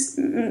always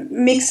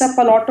mix up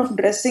a lot of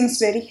dressings,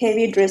 very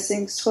heavy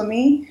dressings for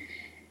me.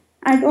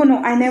 I don't know.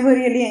 I never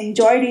really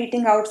enjoyed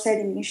eating outside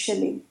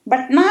initially,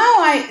 but now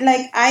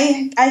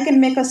I can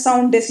make a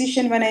sound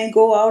decision when I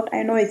go out.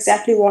 I know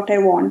exactly what I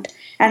want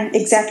and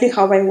exactly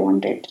how I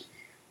want it.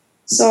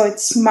 So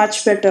it's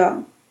much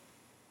better.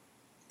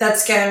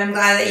 That's good. I'm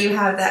glad that you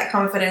have that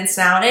confidence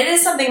now. And it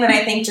is something that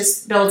I think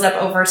just builds up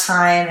over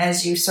time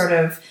as you sort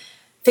of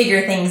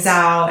figure things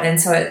out. And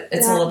so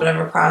it's a little bit of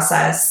a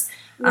process.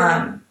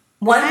 Yeah.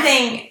 One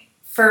thing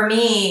for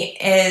me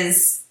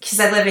is, because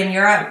I live in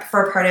Europe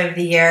for part of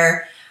the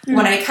year,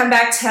 when I come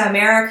back to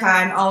America,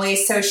 I'm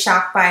always so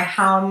shocked by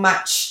how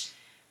much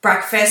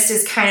breakfast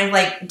is kind of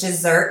like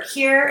dessert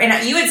here.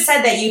 And you had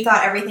said that you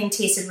thought everything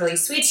tasted really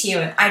sweet to you,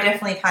 and I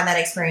definitely had that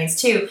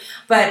experience too.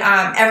 But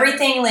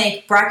everything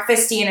like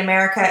breakfasty in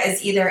America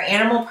is either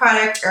animal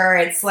product or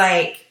it's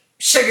like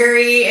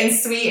sugary and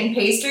sweet and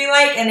pastry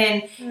like.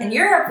 And in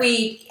Europe,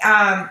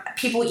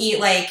 people eat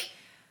like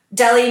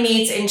deli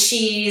meats and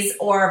cheese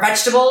or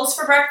vegetables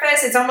for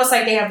breakfast. It's almost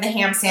like they have the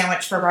ham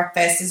sandwich for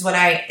breakfast is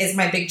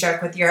my big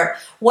joke with Europe.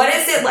 What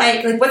is it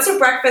like? Like, what's a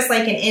breakfast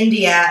like in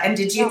India? And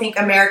did you think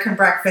American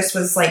breakfast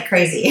was like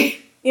crazy?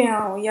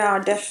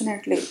 Yeah,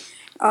 definitely.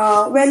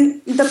 Well,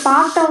 the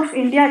part of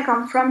India I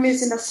come from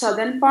is in the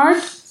southern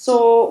part.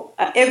 So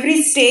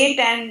every state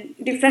and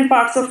different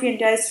parts of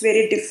India is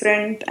very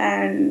different,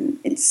 and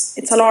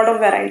it's a lot of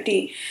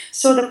variety.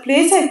 So the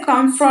place I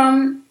come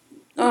from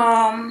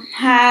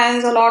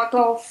has a lot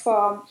of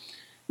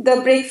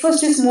the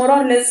breakfast is more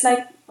or less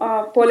like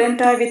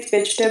polenta with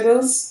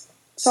vegetables,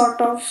 sort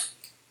of,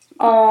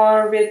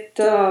 or with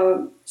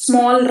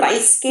small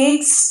rice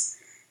cakes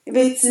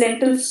with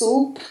lentil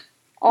soup,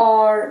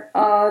 or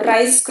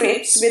rice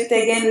crepes with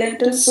again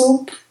lentil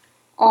soup,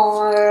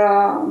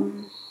 or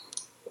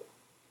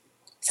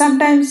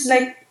sometimes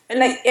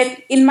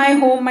in my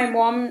home, my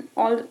mom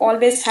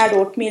always had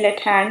oatmeal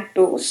at hand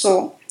too.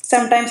 So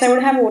sometimes I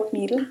would have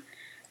oatmeal.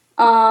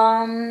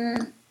 Or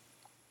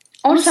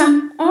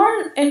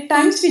at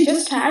times we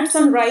just had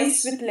some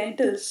rice with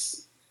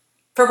lentils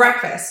for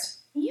breakfast.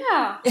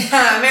 Yeah.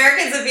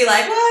 Americans would be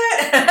like,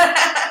 what?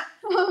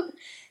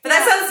 But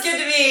that sounds good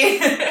to me.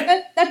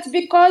 That's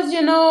because,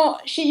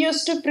 she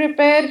used to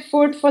prepare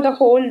food for the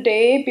whole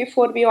day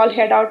before we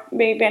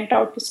went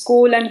out to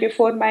school and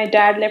before my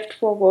dad left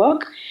for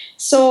work.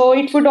 So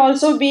it would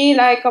also be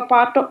like a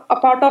part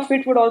of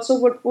it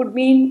would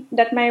mean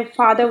that my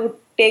father would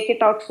take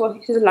it out for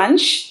his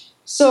lunch.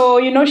 So,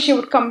 she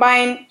would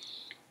combine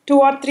 2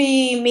 or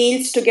 3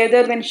 meals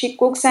together when she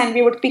cooks, and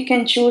we would pick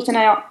and choose.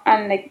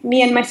 And like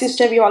me and my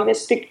sister, we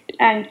always picked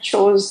and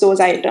chose those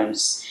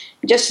items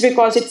just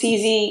because it's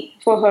easy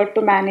for her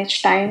to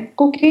manage time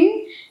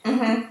cooking.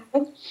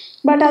 Mm-hmm.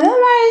 But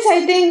otherwise,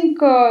 I think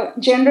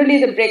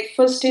generally the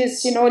breakfast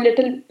is,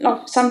 little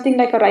of something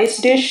like a rice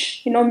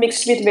dish,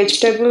 mixed with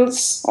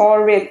vegetables,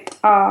 or with,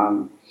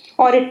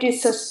 or it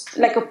is just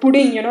like a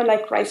pudding,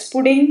 like rice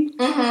pudding.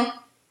 Mm-hmm.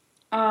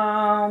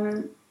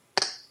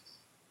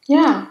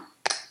 Yeah.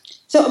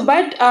 So,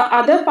 but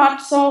other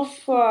parts of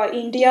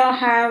India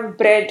have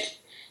bread.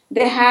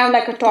 They have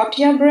like a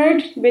tortilla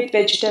bread with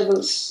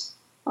vegetables.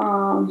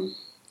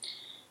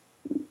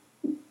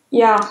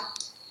 Yeah.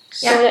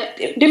 So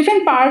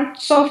different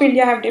parts of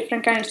India have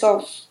different kinds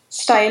of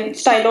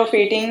style of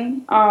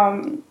eating.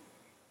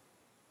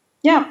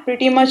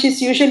 Pretty much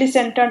it's usually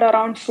centered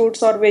around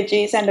fruits or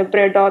veggies and a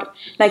bread, or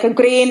like a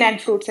grain and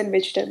fruits and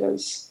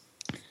vegetables.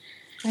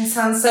 It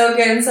sounds so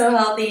good and so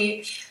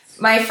healthy.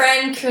 My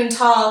friend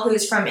Kuntal,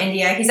 who's from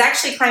India, he's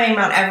actually climbing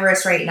Mount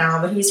Everest right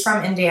now, but he's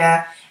from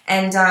India,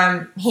 and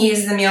he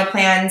uses the meal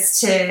plans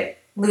to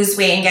lose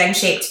weight and get in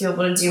shape to be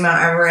able to do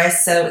Mount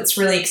Everest, so it's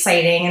really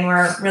exciting, and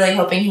we're really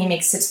hoping he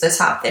makes it to the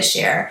top this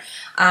year.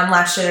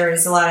 Last year there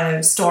was a lot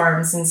of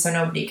storms, and so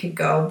nobody could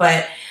go,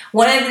 but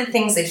one of the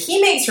things that he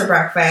makes for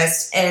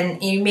breakfast,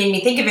 and you made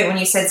me think of it when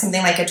you said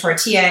something like a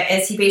tortilla,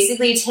 is he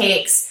basically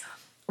takes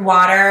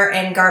water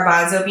and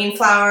garbanzo bean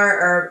flour,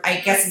 or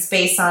I guess it's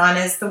besan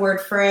is the word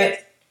for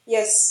it.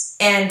 Yes.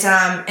 And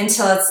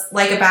until it's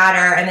like a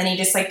batter, and then he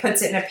just like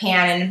puts it in a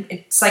pan, and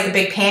it's like a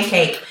big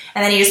pancake,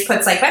 and then he just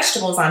puts like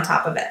vegetables on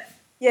top of it.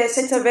 Yes,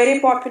 it's a very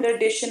popular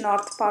dish in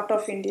north part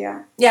of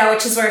India. Yeah,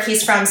 which is where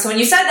he's from. So when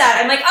you said that,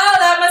 I'm like, oh,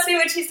 that must be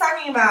what she's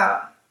talking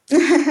about.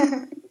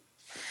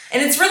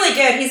 And it's really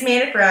good. He's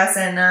made it for us,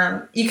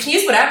 and you can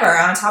use whatever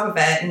on top of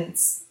it, and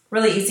it's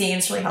really easy and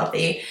it's really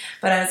healthy.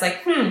 But I was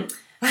like,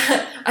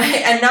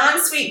 a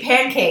non-sweet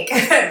pancake,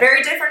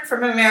 very different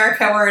from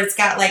America, where it's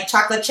got like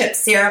chocolate chip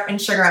syrup and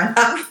sugar on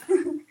top.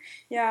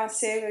 Yeah,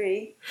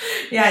 savory.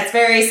 Yeah, it's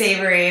very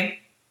savory.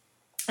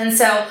 And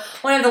so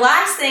one of the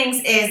last things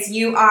is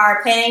you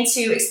are planning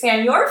to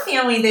expand your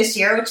family this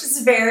year, which is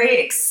very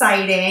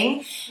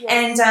exciting. Yes.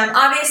 And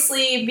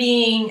obviously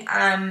being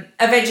a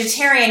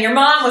vegetarian, your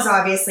mom was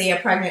obviously a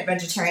pregnant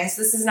vegetarian,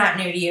 so this is not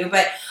new to you,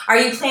 but are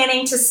you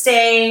planning to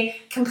stay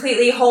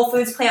completely whole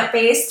foods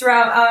plant-based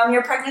throughout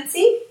your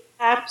pregnancy?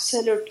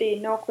 Absolutely,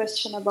 no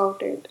question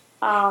about it.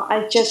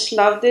 I just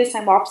love this.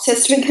 I'm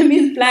obsessed with the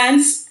meal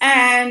plans,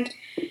 and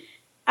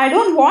I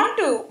don't want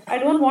to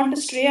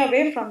stray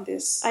away from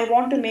this. I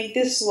want to make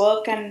this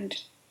work, and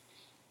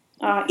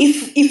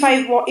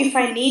if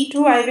I need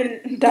to, I will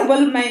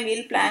double my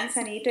meal plans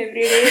and eat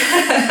every day.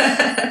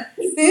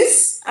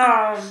 This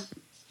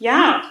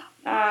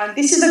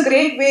is a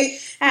great way,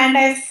 and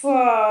I've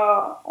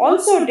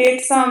also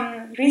did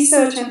some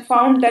research and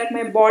found that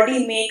my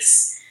body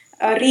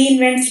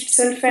reinvents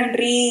itself and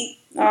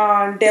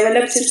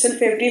develops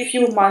itself every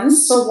few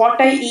months. So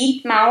what I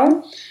eat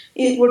now,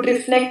 it would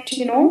reflect,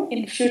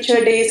 in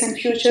future days and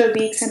future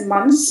weeks and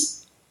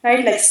months,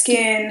 right? Like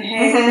skin,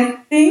 hair, and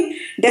everything.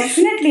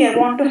 Definitely, I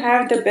want to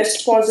have the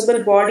best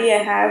possible body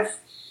I have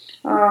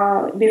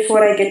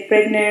before I get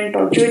pregnant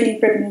or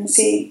during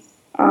pregnancy.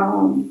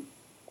 I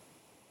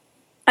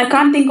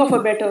can't think of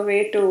a better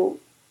way to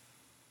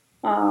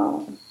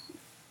have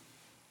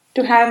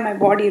my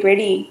body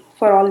ready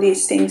for all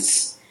these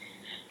things.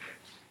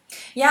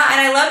 Yeah,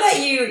 and I love that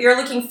you're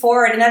looking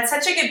forward, and that's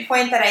such a good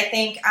point that I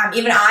think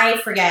even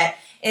I forget,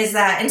 is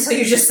that, until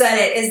you just said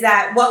it, is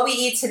that what we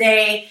eat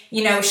today,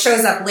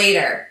 shows up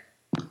later.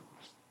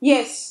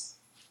 Yes.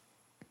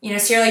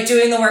 So you're like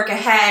doing the work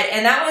ahead,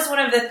 and that was one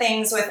of the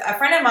things with a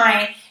friend of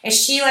mine, is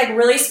she like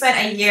really spent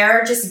a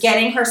year just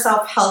getting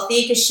herself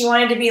healthy because she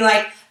wanted to be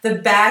like the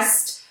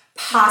best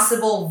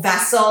possible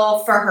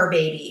vessel for her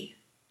baby.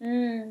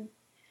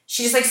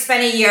 She just like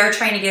spent a year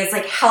trying to get as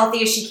like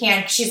healthy as she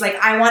can. She's like,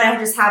 I want to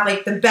just have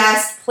like the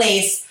best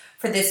place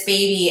for this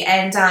baby.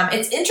 And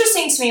it's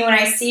interesting to me when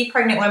I see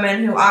pregnant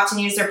women who often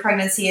use their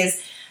pregnancy as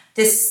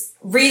this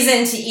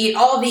reason to eat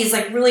all of these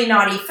like really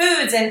naughty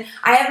foods. And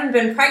I haven't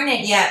been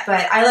pregnant yet,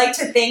 but I like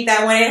to think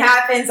that when it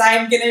happens,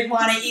 I'm going to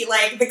want to eat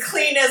like the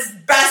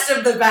cleanest, best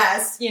of the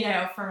best,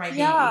 for my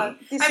baby. I'm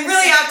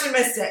really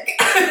optimistic.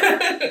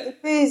 It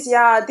is,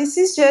 yeah. This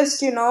is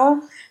just,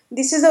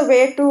 this is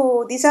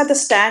these are the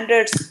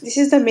standards. This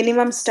is the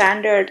minimum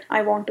standard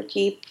I want to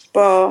keep,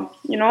 to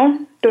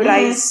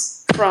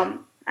rise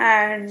from.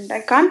 And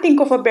I can't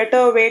think of a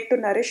better way to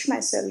nourish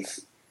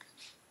myself.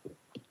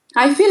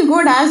 I feel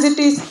good as it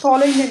is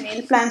following the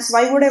meal plans.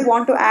 Why would I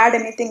want to add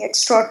anything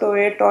extra to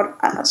it or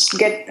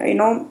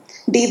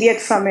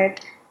deviate from it?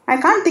 I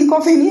can't think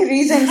of any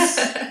reasons.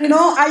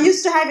 I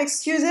used to have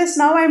excuses.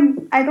 Now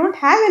I don't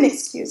have any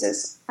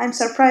excuses. I'm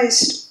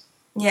surprised.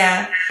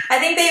 Yeah, I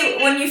think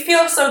when you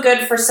feel so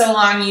good for so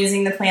long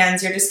using the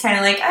plans, you're just kind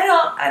of like, I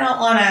don't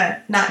want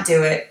to not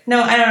do it.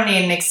 No, I don't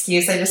need an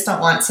excuse. I just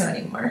don't want to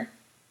anymore.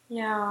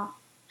 Yeah,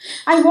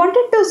 I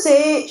wanted to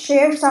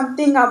share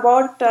something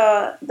about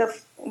the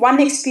one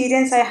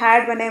experience I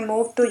had when I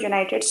moved to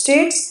United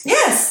States.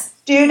 Yes.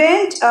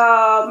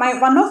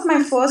 One of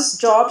my first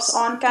jobs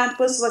on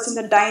campus was in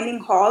the dining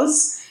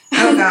halls.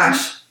 Oh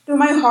gosh. To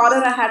my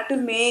horror, I had to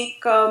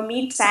make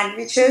meat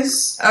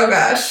sandwiches. Oh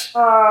gosh.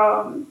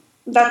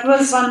 That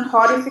was one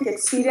horrific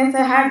experience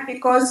I had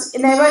because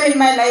never in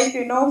my life,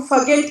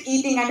 forget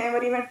eating, I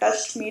never even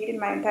touched meat in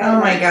my entire life. Oh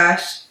my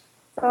gosh.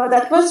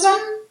 That was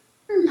one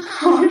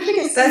horrific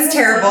experience. That's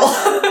terrible.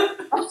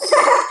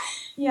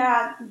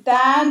 Yeah,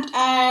 that,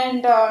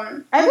 and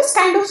I was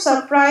kind of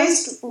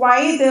surprised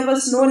why there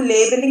was no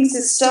labeling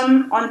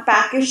system on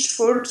packaged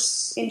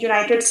foods in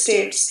United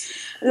States.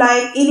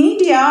 Like in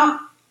India,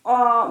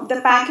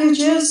 food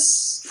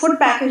packages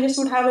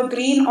would have a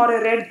green or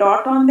a red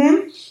dot on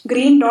them.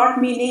 Green dot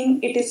meaning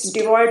it is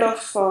devoid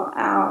of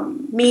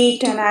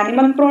meat and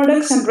animal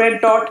products, and red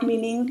dot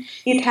meaning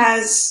it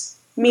has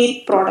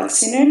meat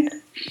products in it.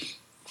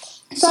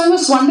 So I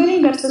was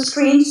wondering, that's a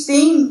strange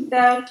thing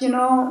that,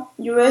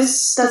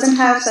 US doesn't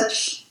have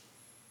such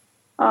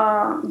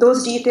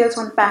those details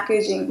on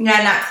packaging.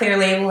 Yeah, not clear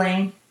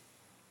labeling.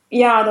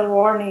 Yeah, the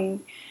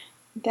warning.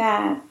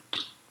 That.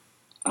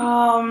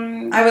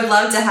 I would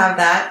love to have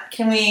that.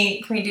 Can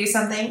we do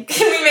something?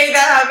 Can we make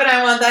that happen?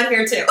 I want that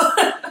here too.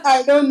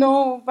 I don't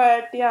know,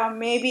 but yeah,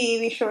 maybe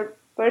we should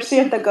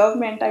persuade the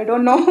government. I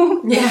don't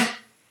know. Yeah.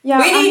 Yeah,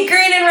 we need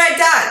green and red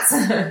dots.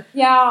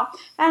 Yeah,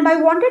 and I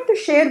wanted to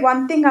share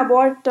one thing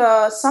about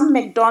some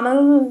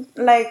McDonald's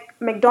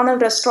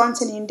restaurants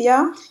in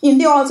India.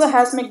 India also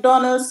has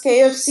McDonald's,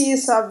 KFC,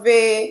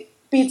 Subway,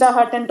 Pizza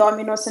Hut, and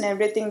Domino's, and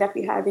everything that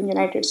we have in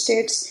United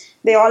States.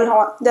 They're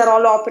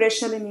all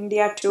operational in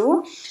India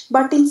too.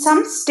 But in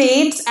some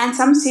states and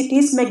some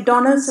cities,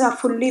 McDonald's are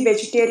fully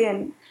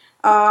vegetarian.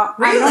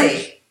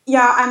 Really?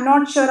 I'm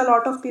not sure a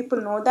lot of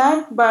people know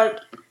that,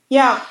 but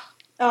yeah.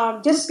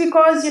 Just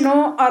because,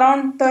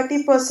 around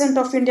 30%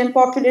 of Indian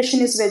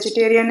population is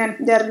vegetarian and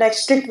they're like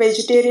strict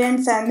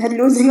vegetarians and they're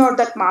losing out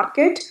that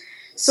market.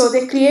 So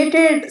they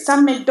created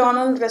some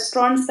McDonald's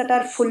restaurants that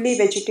are fully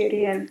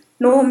vegetarian.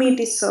 No meat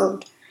is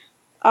served.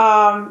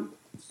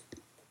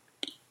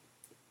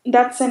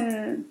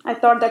 I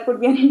thought that would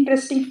be an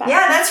interesting fact.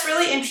 Yeah, that's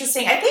really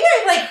interesting. I think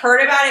I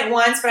heard about it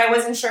once, but I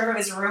wasn't sure if it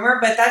was a rumor.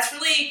 But that's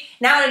really,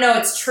 now I know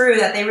it's true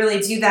that they really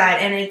do that.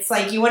 And it's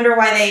you wonder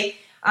why they,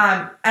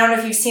 I don't know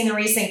if you've seen the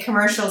recent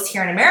commercials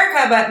here in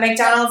America, but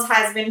McDonald's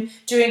has been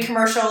doing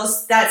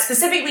commercials that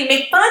specifically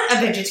make fun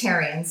of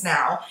vegetarians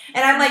now.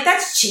 And I'm like,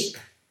 that's cheap.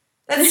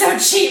 That's so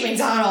cheap,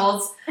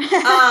 McDonald's.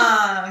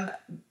 But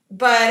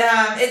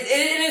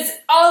it is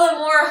all the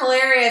more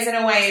hilarious in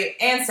a way,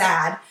 and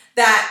sad,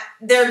 that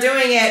they're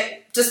doing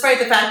it despite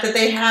the fact that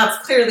they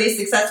have clearly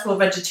successful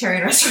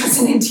vegetarian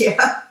restaurants in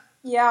India.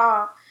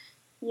 Yeah,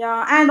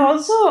 yeah, and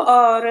also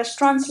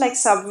restaurants like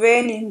Subway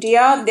in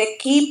India, they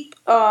keep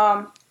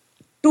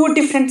two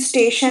different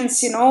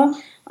stations.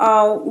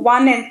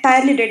 One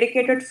entirely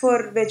dedicated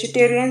for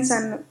vegetarians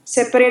and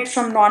separate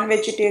from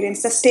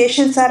non-vegetarians. The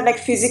stations are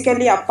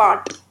physically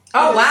apart.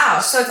 Oh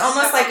wow! So it's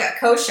almost like a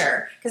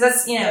kosher, because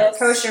that's Yes.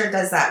 kosher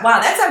does that. Wow,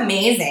 that's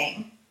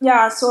amazing.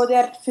 Yeah, so they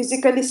are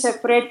physically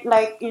separate,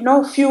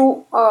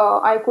 few,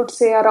 I could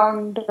say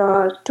around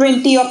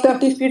 20 or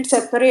 30 feet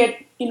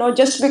separate,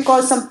 just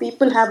because some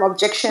people have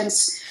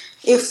objections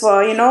if,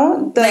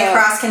 the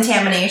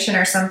Cross-contamination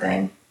or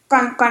something.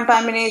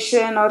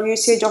 Contamination or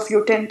usage of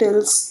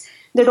utensils.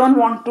 They don't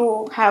want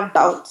to have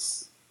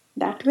doubts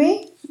that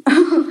way.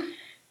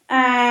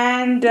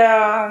 And,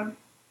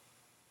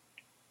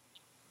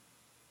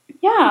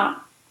 yeah,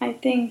 I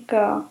think...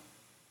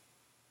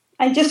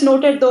 I just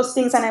noted those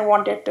things and I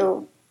wanted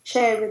to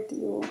share with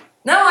you.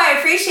 No, I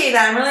appreciate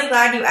that. I'm really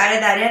glad you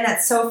added that in.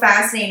 That's so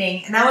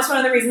fascinating. And that was one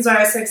of the reasons why I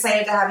was so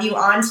excited to have you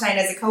on tonight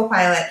as a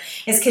co-pilot,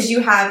 is because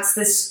you have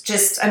this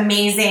just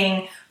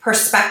amazing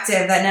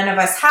perspective that none of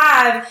us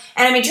have.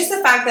 And I mean, just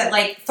the fact that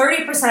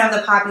 30% of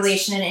the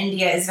population in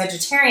India is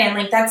vegetarian,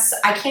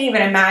 I can't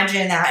even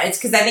imagine that. It's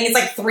because I think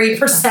it's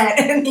 3%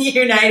 in the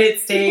United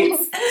States.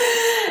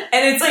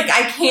 And it's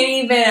I can't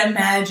even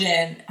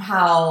imagine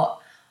how...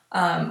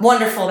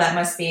 wonderful that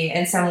must be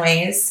in some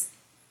ways.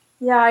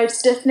 Yeah,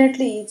 it's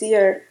definitely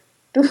easier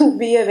to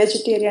be a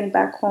vegetarian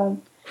back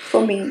home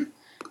for me.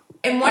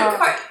 And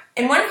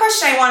one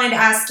question I wanted to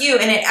ask you,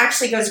 and it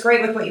actually goes great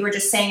with what you were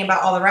just saying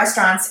about all the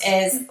restaurants,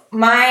 is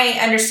my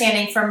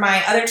understanding from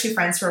my other two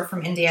friends who are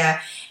from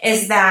India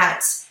is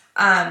that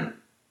a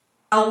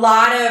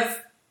lot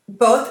of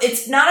both,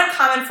 it's not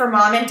uncommon for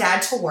mom and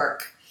dad to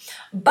work,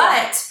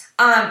 but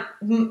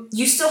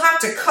you still have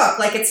to cook.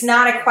 It's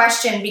not a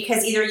question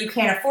because either you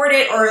can't afford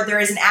it or there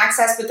isn't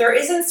access, but there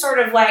isn't sort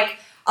of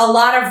a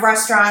lot of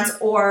restaurants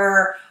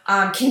or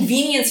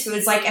convenience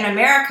foods in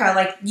America.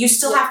 You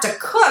still have to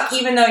cook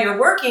even though you're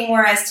working,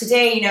 whereas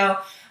today,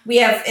 we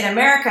have in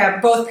America,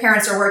 both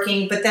parents are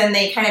working, but then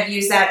they kind of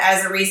use that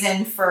as a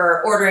reason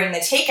for ordering the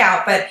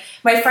takeout. But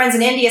my friends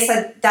in India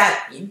said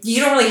that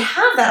you don't really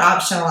have that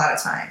option a lot of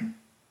time.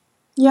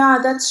 Yeah,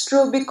 that's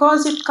true,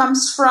 because it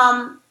comes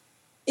from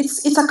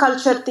it's a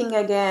culture thing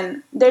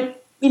again,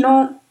 that we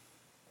don't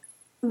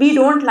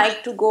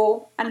like to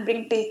go and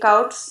bring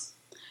takeouts.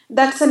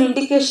 That's an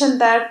indication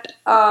that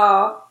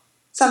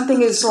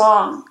something is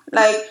wrong.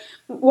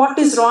 What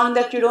is wrong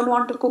that you don't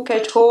want to cook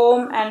at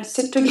home and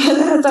sit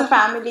together as a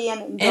family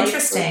and enjoy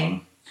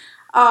Interesting.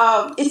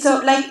 It's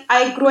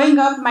growing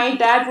up, my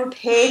dad would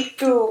hate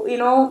to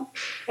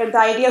the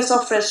ideas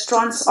of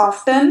restaurants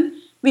often.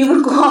 We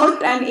would go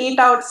out and eat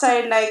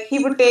outside.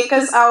 He would take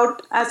us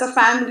out as a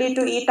family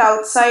to eat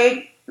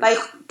outside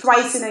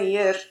twice in a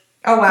year.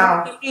 Oh,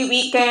 wow. Every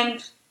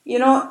weekend,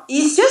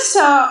 it's just,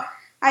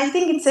 I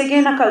think it's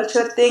again a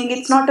culture thing.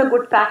 It's not a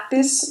good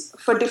practice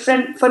for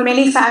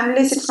many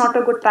families. It's not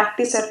a good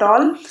practice at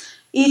all.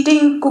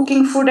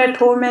 Cooking food at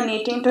home and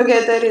eating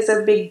together is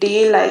a big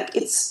deal.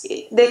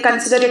 They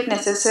consider it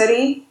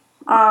necessary,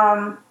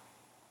 and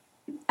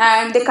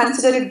they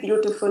consider it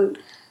beautiful.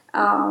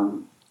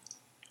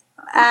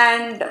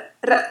 And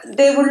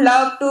they would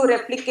love to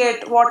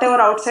replicate whatever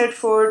outside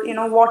food,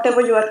 whatever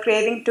you are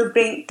craving,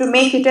 to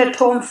make it at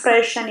home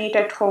fresh and eat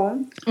at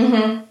home.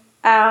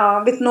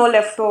 Mm-hmm. With no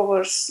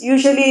leftovers.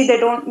 Usually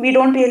we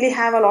don't really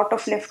have a lot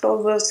of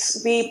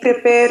leftovers. We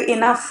prepare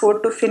enough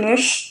food to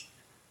finish.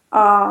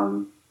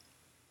 And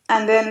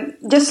then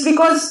just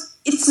because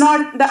it's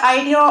not the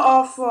idea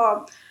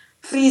of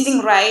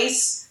freezing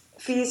rice,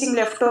 freezing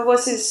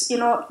leftovers is,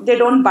 they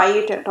don't buy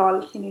it at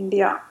all in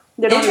India.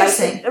 They don't like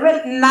it.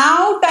 Well,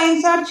 now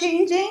times are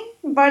changing,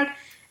 but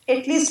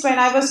at least when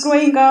I was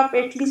growing up,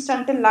 at least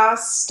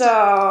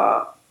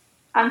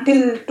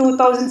until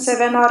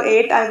 2007 or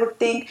 8, I would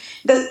think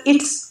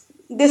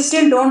they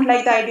still don't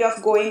like the idea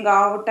of going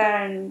out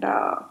and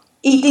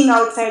eating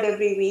outside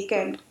every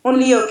weekend.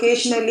 Only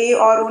occasionally,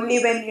 or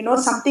only when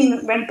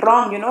something went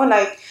wrong.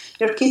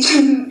 Your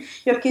kitchen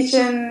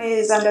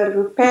is under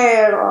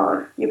repair,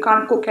 or you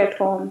can't cook at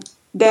home.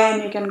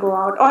 Then you can go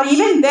out. Or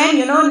even then,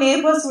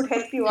 neighbors would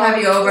help you out. Have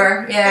you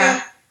over,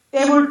 yeah.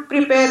 They would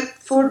prepare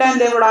food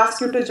and they would ask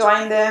you to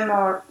join them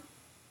or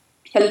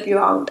help you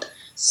out.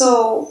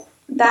 So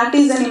that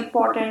is an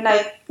important,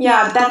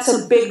 that's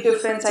a big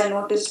difference I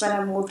noticed when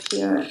I moved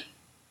here.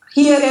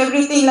 Here,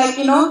 everything,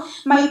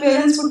 my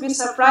parents would be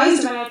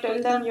surprised when I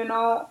tell them,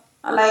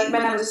 like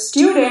when I was a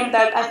student,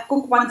 that I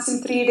cook once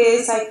in 3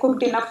 days, I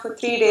cooked enough for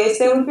 3 days,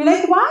 they would be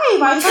like, why?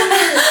 Why can't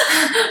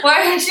I?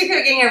 Why aren't you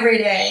cooking every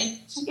day?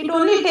 It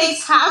only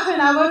takes half an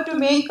hour to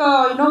make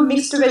a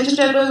mixed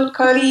vegetable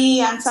curry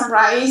and some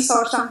rice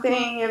or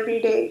something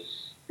every day.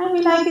 I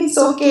mean, like, it's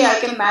okay, I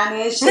can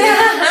manage.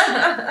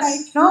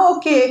 Like, no,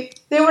 okay.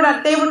 They would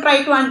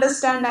try to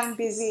understand I'm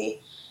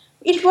busy.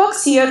 It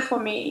works here for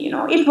me.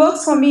 It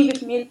works for me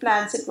with meal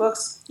plans. It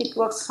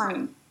works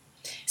fine.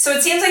 So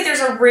it seems like there's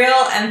a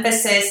real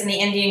emphasis in the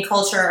Indian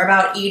culture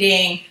about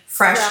eating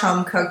fresh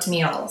home cooked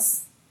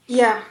meals.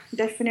 Yeah,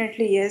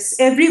 definitely, yes.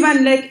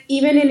 Everyone, like,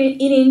 even in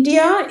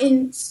India,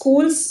 in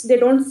schools, they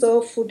don't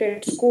serve food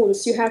at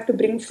schools. You have to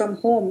bring from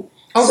home.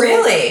 Oh, so,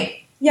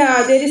 really?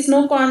 Yeah, there is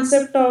no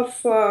concept of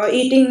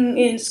eating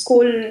in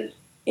school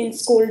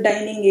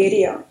dining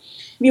area.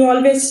 We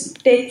always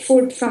take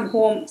food from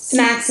home,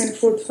 snacks and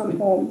food from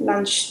home,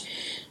 lunch.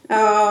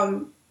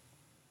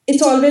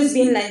 It's always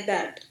been like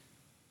that.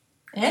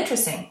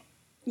 Interesting.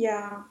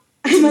 Yeah.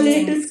 I'm a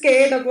little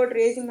scared about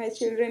raising my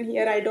children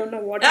here. I don't know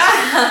what.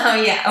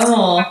 Yeah.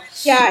 Oh.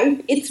 Yeah,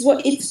 it's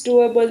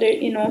doable.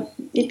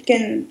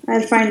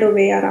 I'll find a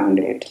way around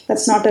it.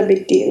 That's not a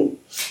big deal.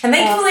 And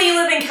thankfully, you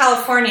live in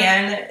California,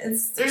 and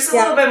there's a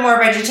little bit more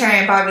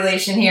vegetarian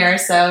population here.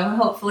 So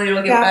hopefully,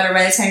 it'll get better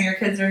by the time your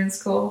kids are in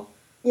school.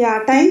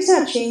 Yeah, times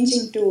are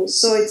changing too,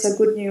 so it's a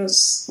good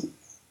news.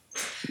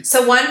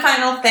 So one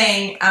final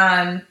thing.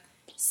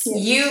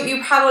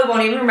 You probably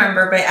won't even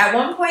remember, but at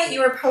one point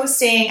you were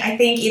posting, I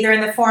think either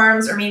in the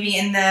forums or maybe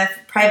in the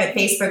private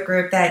Facebook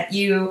group, that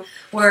you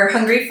were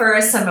hungry for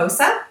a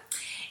samosa.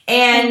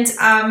 And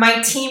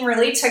my team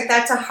really took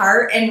that to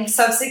heart and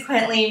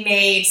subsequently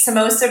made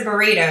samosa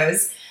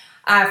burritos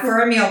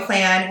for a meal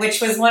plan, which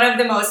was one of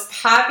the most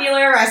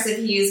popular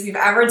recipes we've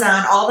ever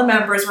done. All the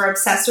members were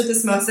obsessed with the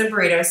samosa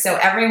burritos. So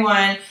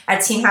everyone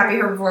at Team Happy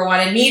Herbivore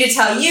wanted me to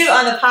tell you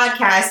on the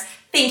podcast,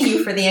 thank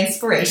you for the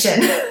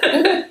inspiration.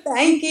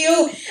 Thank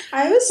you.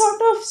 I was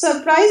sort of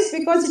surprised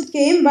because it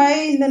came by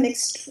in the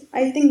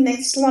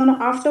next one,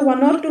 after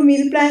 1 or 2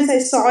 meal plans, I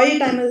saw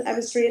it. I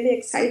was really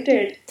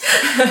excited.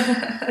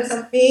 It's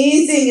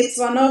amazing. It's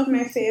one of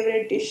my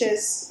favorite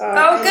dishes. Good.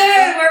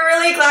 We're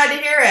really glad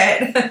to hear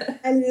it.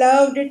 I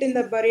loved it in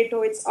the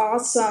burrito. It's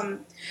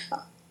awesome.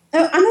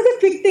 Another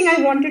quick thing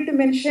I wanted to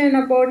mention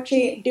about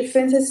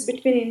differences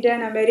between India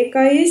and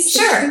America is...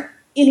 Sure.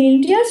 In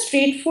India,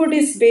 street food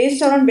is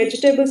based around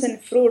vegetables and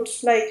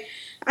fruits. Like,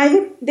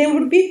 there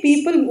would be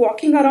people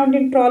walking around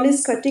in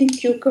trolleys cutting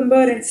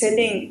cucumber and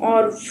selling,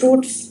 or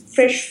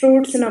fresh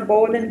fruits in a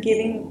bowl and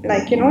giving,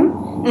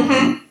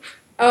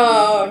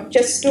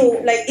 just to,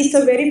 like, it's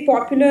a very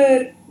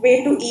popular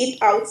way to eat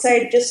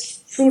outside,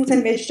 just fruits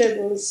and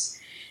vegetables.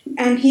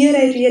 And here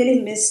I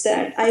really miss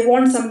that. I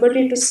want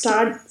somebody to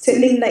start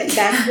selling like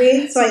that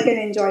way so I can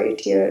enjoy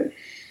it here.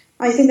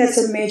 I think that's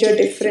a major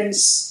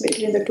difference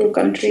between the two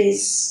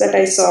countries that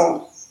I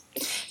saw.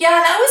 Yeah,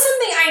 that was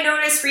something I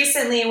noticed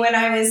recently when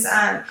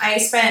I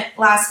spent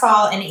last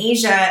fall in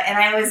Asia, and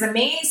I was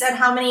amazed at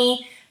how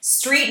many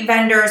street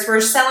vendors were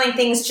selling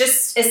things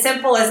just as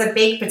simple as a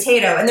baked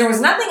potato. And there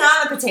was nothing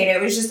on the potato.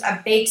 It was just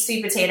a baked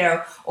sweet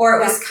potato, or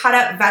it was cut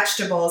up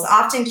vegetables,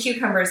 often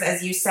cucumbers,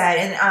 as you said.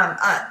 And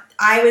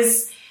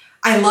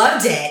I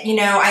loved it.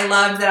 I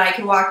loved that I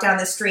could walk down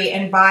the street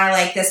and buy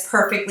like this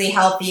perfectly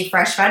healthy,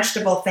 fresh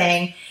vegetable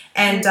thing.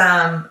 And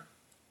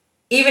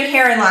even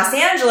here in Los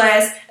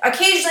Angeles,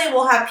 occasionally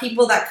we'll have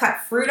people that cut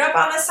fruit up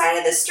on the side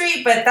of the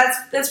street, but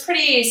that's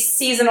pretty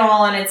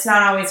seasonal and it's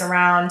not always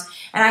around.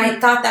 And I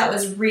thought that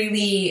was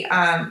really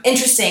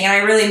interesting, and I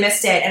really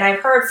missed it. And I've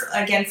heard,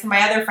 again, from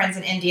my other friends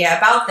in India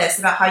about this,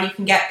 about how you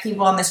can get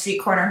people on the street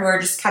corner who are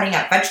just cutting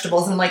up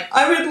vegetables. And I'm like,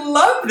 I would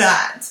love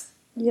that.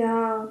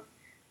 Yeah.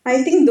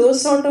 I think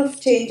those sort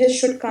of changes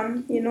should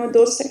come,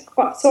 those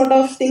sort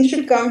of things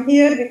should come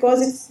here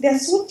because they're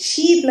so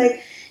cheap.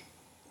 Like,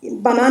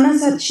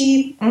 bananas are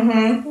cheap,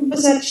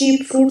 cucumbers are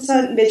cheap,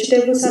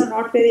 vegetables are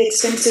not very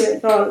expensive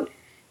at all.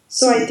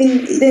 So I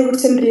think they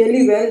would sell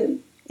really well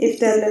if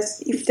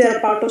they're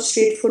a part of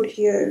street food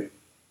here.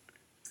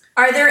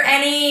 Are there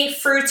any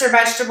fruits or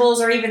vegetables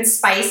or even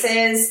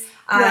spices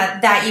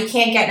that you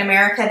can't get in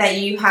America that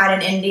you had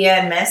in India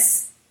and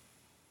miss?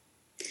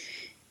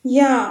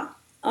 Yeah.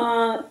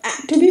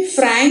 To be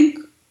frank,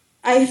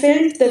 I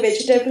felt the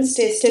vegetables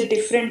tasted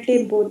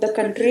differently in both the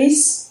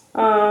countries.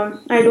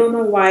 I don't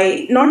know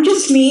why. Not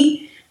just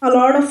me. A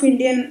lot of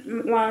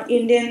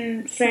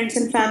Indian friends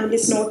and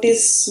families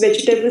notice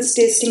vegetables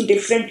tasting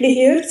differently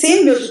here.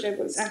 Same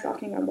vegetables I'm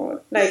talking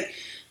about, like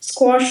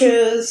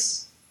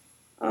squashes,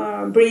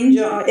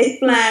 brinjal,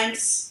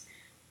 eggplants,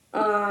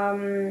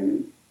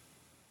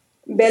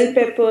 bell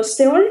peppers.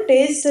 They all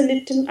taste a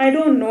little. I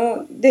don't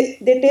know. They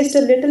taste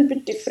a little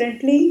bit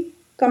differently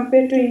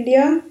compared to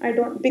India. I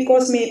don't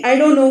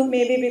know,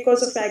 maybe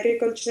because of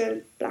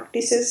agricultural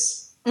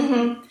practices.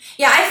 Mm-hmm.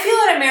 Yeah, I feel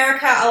in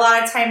America a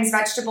lot of times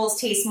vegetables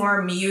taste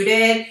more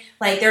muted,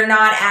 like they're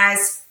not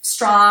as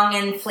strong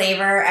in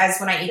flavor as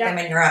when I eat them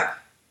in Europe.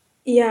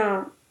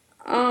 Yeah.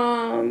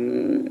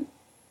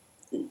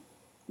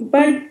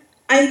 But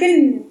I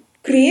can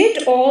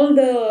create all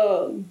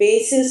the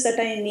bases that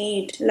I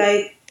need,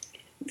 like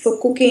for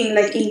cooking,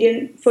 like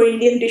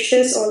Indian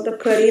dishes, all the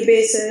curry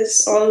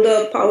bases, all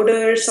the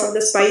powders, all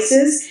the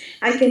spices.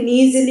 I can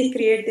easily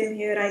create them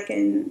here.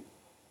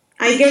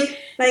 I get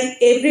like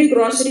every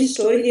grocery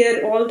store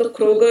here, all the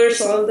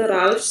Krogers, all the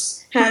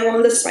Ralphs have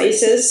all the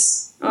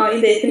spices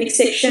in the ethnic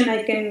section.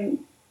 I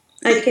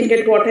can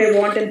get what I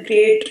want and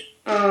create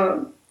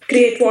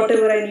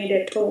whatever I need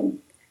at home.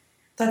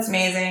 That's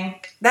amazing.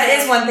 That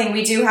is one thing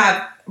we do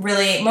have.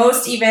 Really,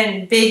 most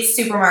even big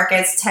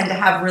supermarkets tend to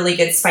have really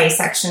good spice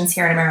sections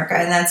here in America,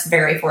 and that's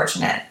very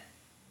fortunate.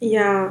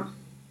 Yeah,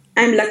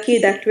 I'm lucky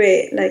that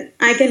way. Like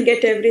I can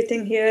get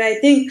everything here. I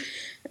think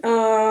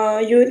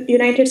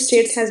United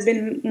States has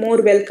been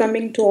more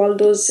welcoming to all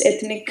those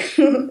ethnic.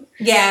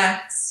 Yeah.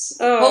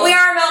 Well, we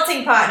are a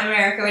melting pot in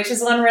America, which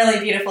is one really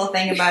beautiful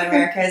thing about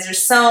America. Is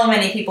there's so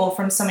many people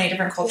from so many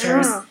different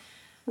cultures.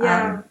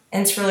 Yeah.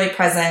 And it's really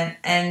present,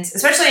 and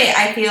especially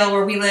I feel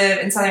where we live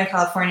in Southern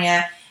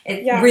California.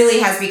 It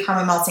really has become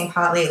a melting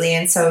pot lately,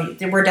 and so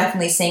we're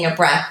definitely seeing a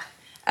breadth,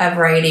 a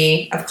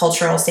variety of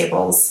cultural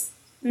staples.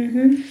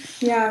 Mm-hmm.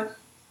 Yeah.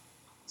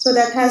 So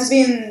that has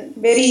been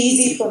very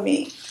easy for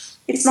me.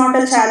 It's not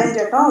a challenge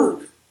at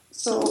all.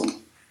 So.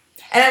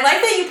 And I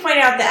like that you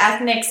pointed out the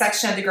ethnic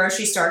section of the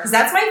grocery store, because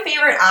that's my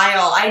favorite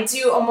aisle. I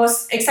do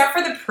almost, except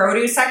for the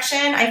produce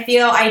section, I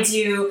feel I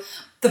do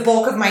the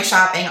bulk of my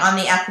shopping on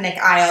the ethnic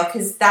aisle,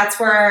 because that's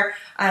where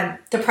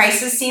the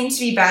prices seem to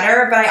be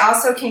better, but I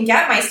also can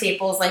get my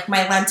staples like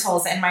my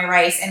lentils and my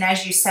rice, and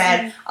as you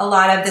said, a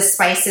lot of the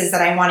spices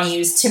that I want to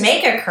use to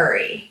make a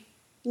curry.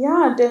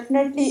 Yeah,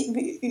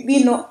 definitely.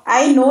 We know.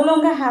 I no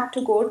longer have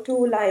to go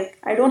to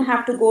I don't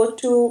have to go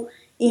to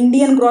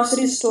Indian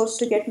grocery stores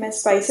to get my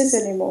spices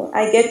anymore.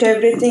 I get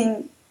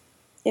everything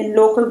in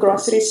local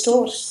grocery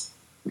stores.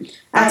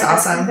 That's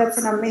awesome. I think that's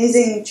an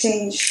amazing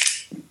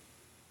change.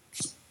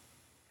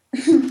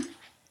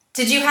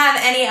 Did you have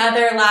any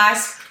other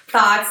last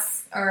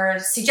thoughts or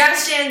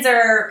suggestions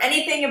or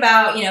anything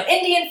about,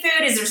 Indian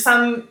food? Is there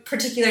some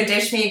particular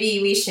dish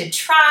maybe we should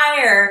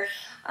try, or,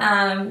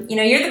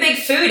 you're the big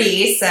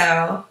foodie,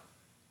 so.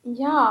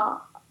 Yeah,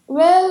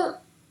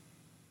 well,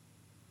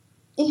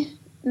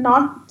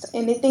 not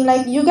anything.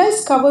 Like you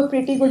guys cover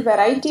pretty good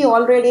variety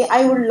already.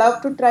 I would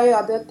love to try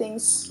other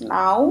things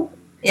now.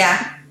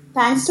 Yeah.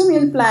 Thanks to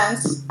meal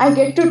plans, I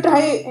get to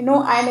try,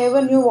 I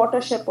never knew what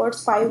a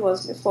shepherd's pie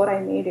was before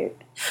I made it.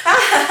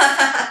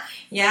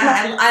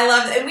 Yeah, I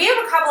love it. We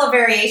have a couple of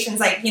variations,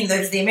 like,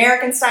 there's the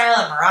American style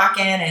and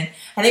Moroccan, and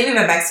I think we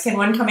have a Mexican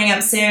one coming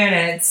up soon,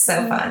 and it's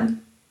so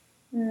fun.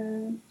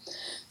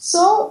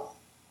 So,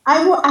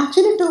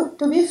 actually,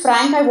 to be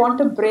frank, I want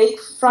to break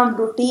from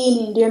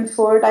routine Indian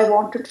food. I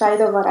want to try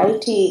the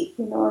variety.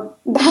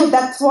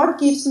 That's what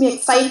keeps me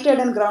excited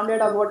and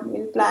grounded about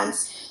meal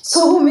plans.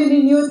 So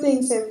many new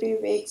things every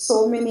week.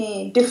 So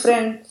many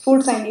different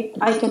foods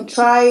I can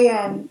try,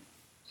 and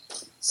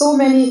so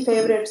many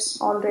favorites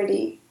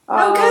already.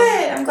 Oh,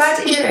 good! I'm glad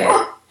to hear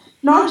it.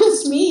 Not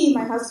just me,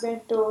 my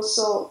husband too.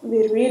 So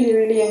we really,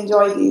 really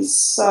enjoy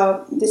this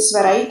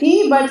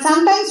variety. But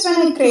sometimes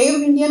when I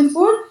crave Indian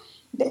food,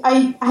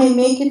 I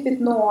make it with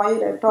no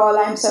oil at all.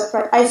 I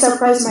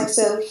surprise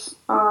myself.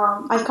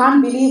 I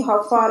can't believe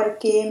how far I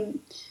came,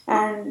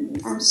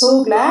 and I'm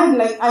so glad.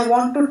 Like I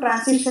want to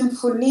transition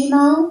fully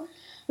now.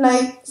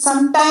 Like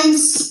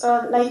sometimes,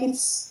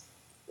 it's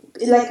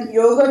like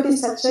yogurt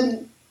is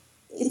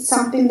it's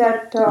something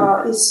that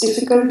is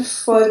difficult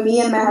for me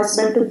and my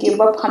husband to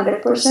give up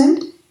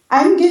 100%.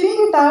 I'm giving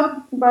it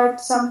up, but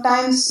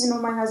sometimes,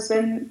 my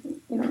husband,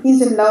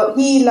 he's in love.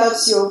 He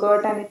loves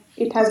yogurt, and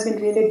it has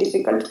been really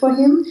difficult for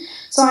him.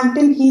 So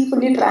until he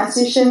fully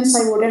transitions,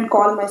 I wouldn't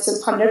call myself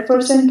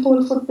 100%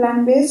 whole food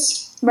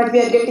plant-based, but we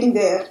are getting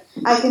there.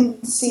 I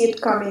can see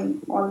it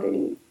coming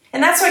already.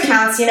 And that's what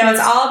counts. It's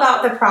all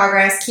about the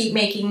progress. Keep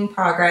making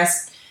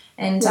progress.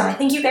 And I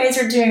think you guys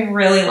are doing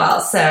really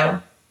well.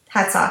 So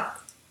hats off.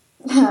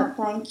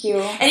 Thank you.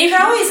 And you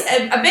can always,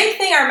 a big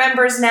thing our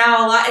members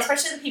now, a lot,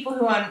 especially the people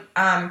who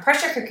own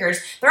pressure cookers,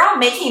 they're all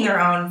making their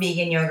own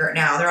vegan yogurt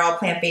now. They're all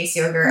plant-based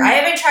yogurt. I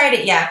haven't tried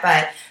it yet,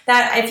 but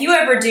that if you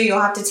ever do,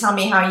 you'll have to tell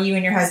me how you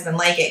and your husband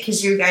like it,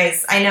 because you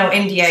guys, I know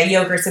India,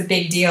 yogurt's a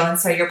big deal, and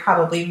so you're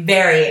probably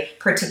very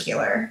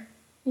particular.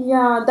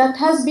 Yeah, that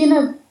has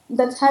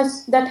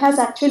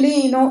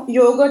actually,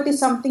 yogurt is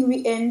something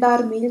we end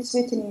our meals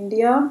with in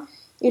India.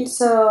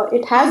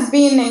 It has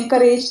been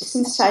encouraged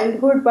since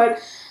childhood, but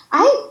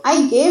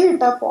I gave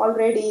it up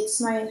already. It's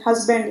my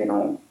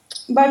husband,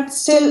 but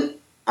still,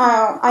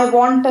 I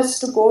want us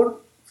to go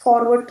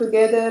forward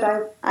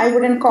together. I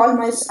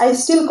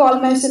still call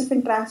myself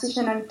in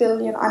transition until,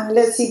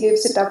 unless he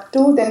gives it up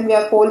too, then we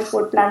are whole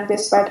food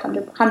plant-based by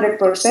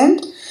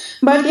 100%.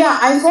 But yeah,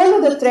 I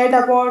follow the thread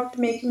about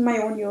making my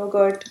own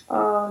yogurt.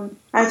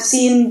 I've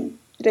seen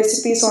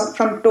recipes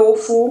from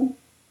tofu,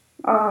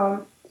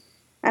 and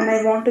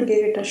I want to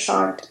give it a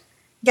shot.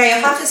 Yeah,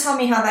 you'll have to tell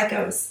me how that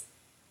goes.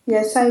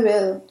 Yes, I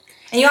will.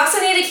 And you also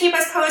need to keep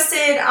us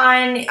posted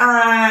on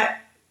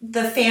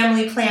the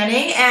family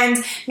planning, and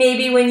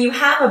maybe when you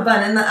have a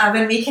bun in the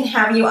oven, we can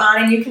have you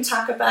on and you can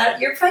talk about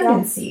your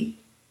pregnancy.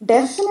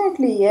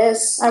 Definitely,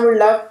 yes. I would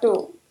love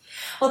to.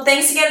 Well,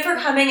 thanks again for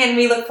coming, and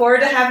we look forward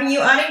to having you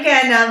on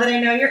again now that I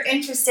know you're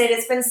interested.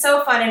 It's been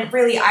so fun, and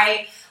really,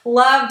 I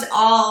loved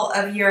all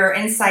of your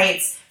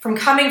insights from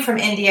coming from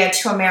India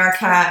to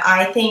America.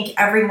 I think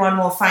everyone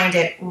will find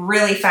it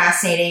really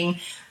fascinating,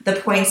 the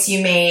points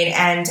you made,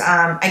 and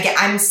again,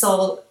 I'm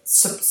still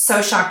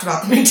so shocked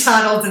about the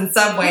McDonald's and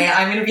Subway.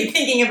 I'm going to be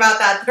thinking about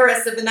that the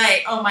rest of the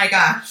night. Oh my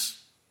gosh.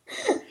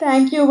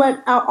 Thank you.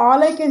 But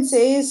all I can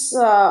say is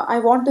I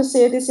want to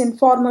say this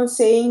informal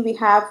saying we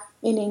have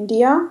in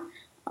India.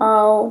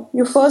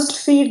 You first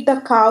feed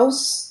the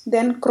cows,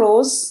 then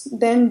crows,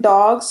 then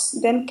dogs,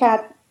 then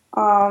cats,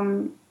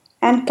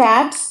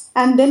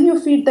 and then you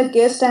feed the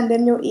guest, and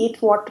then you eat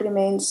what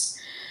remains.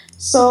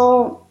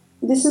 So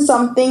this is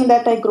something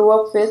that I grew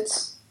up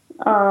with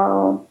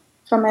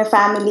from my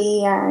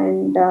family,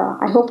 and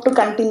I hope to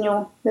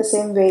continue the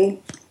same way.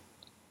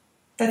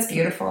 That's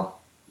beautiful.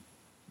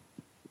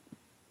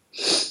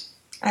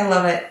 I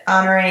love it.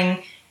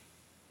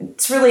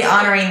 It's really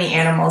honoring the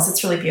animals.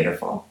 It's really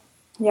beautiful.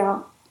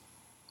 Yeah.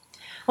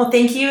 Well,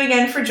 thank you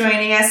again for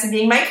joining us and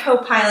being my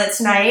co-pilot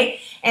tonight.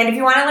 And if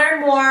you want to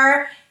learn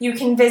more, you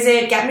can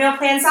visit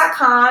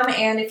getmealplans.com.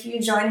 And if you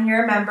join and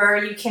you're a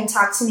member, you can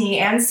talk to me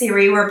and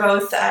Siri. We're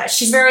both,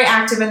 she's very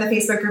active in the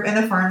Facebook group In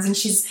the Ferns, and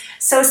she's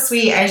so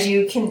sweet, as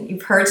you've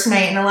heard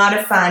tonight, and a lot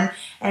of fun.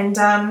 And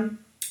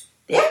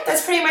yeah,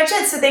 that's pretty much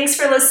it. So thanks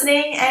for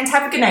listening, and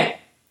have a good night.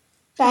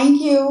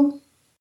 Thank you.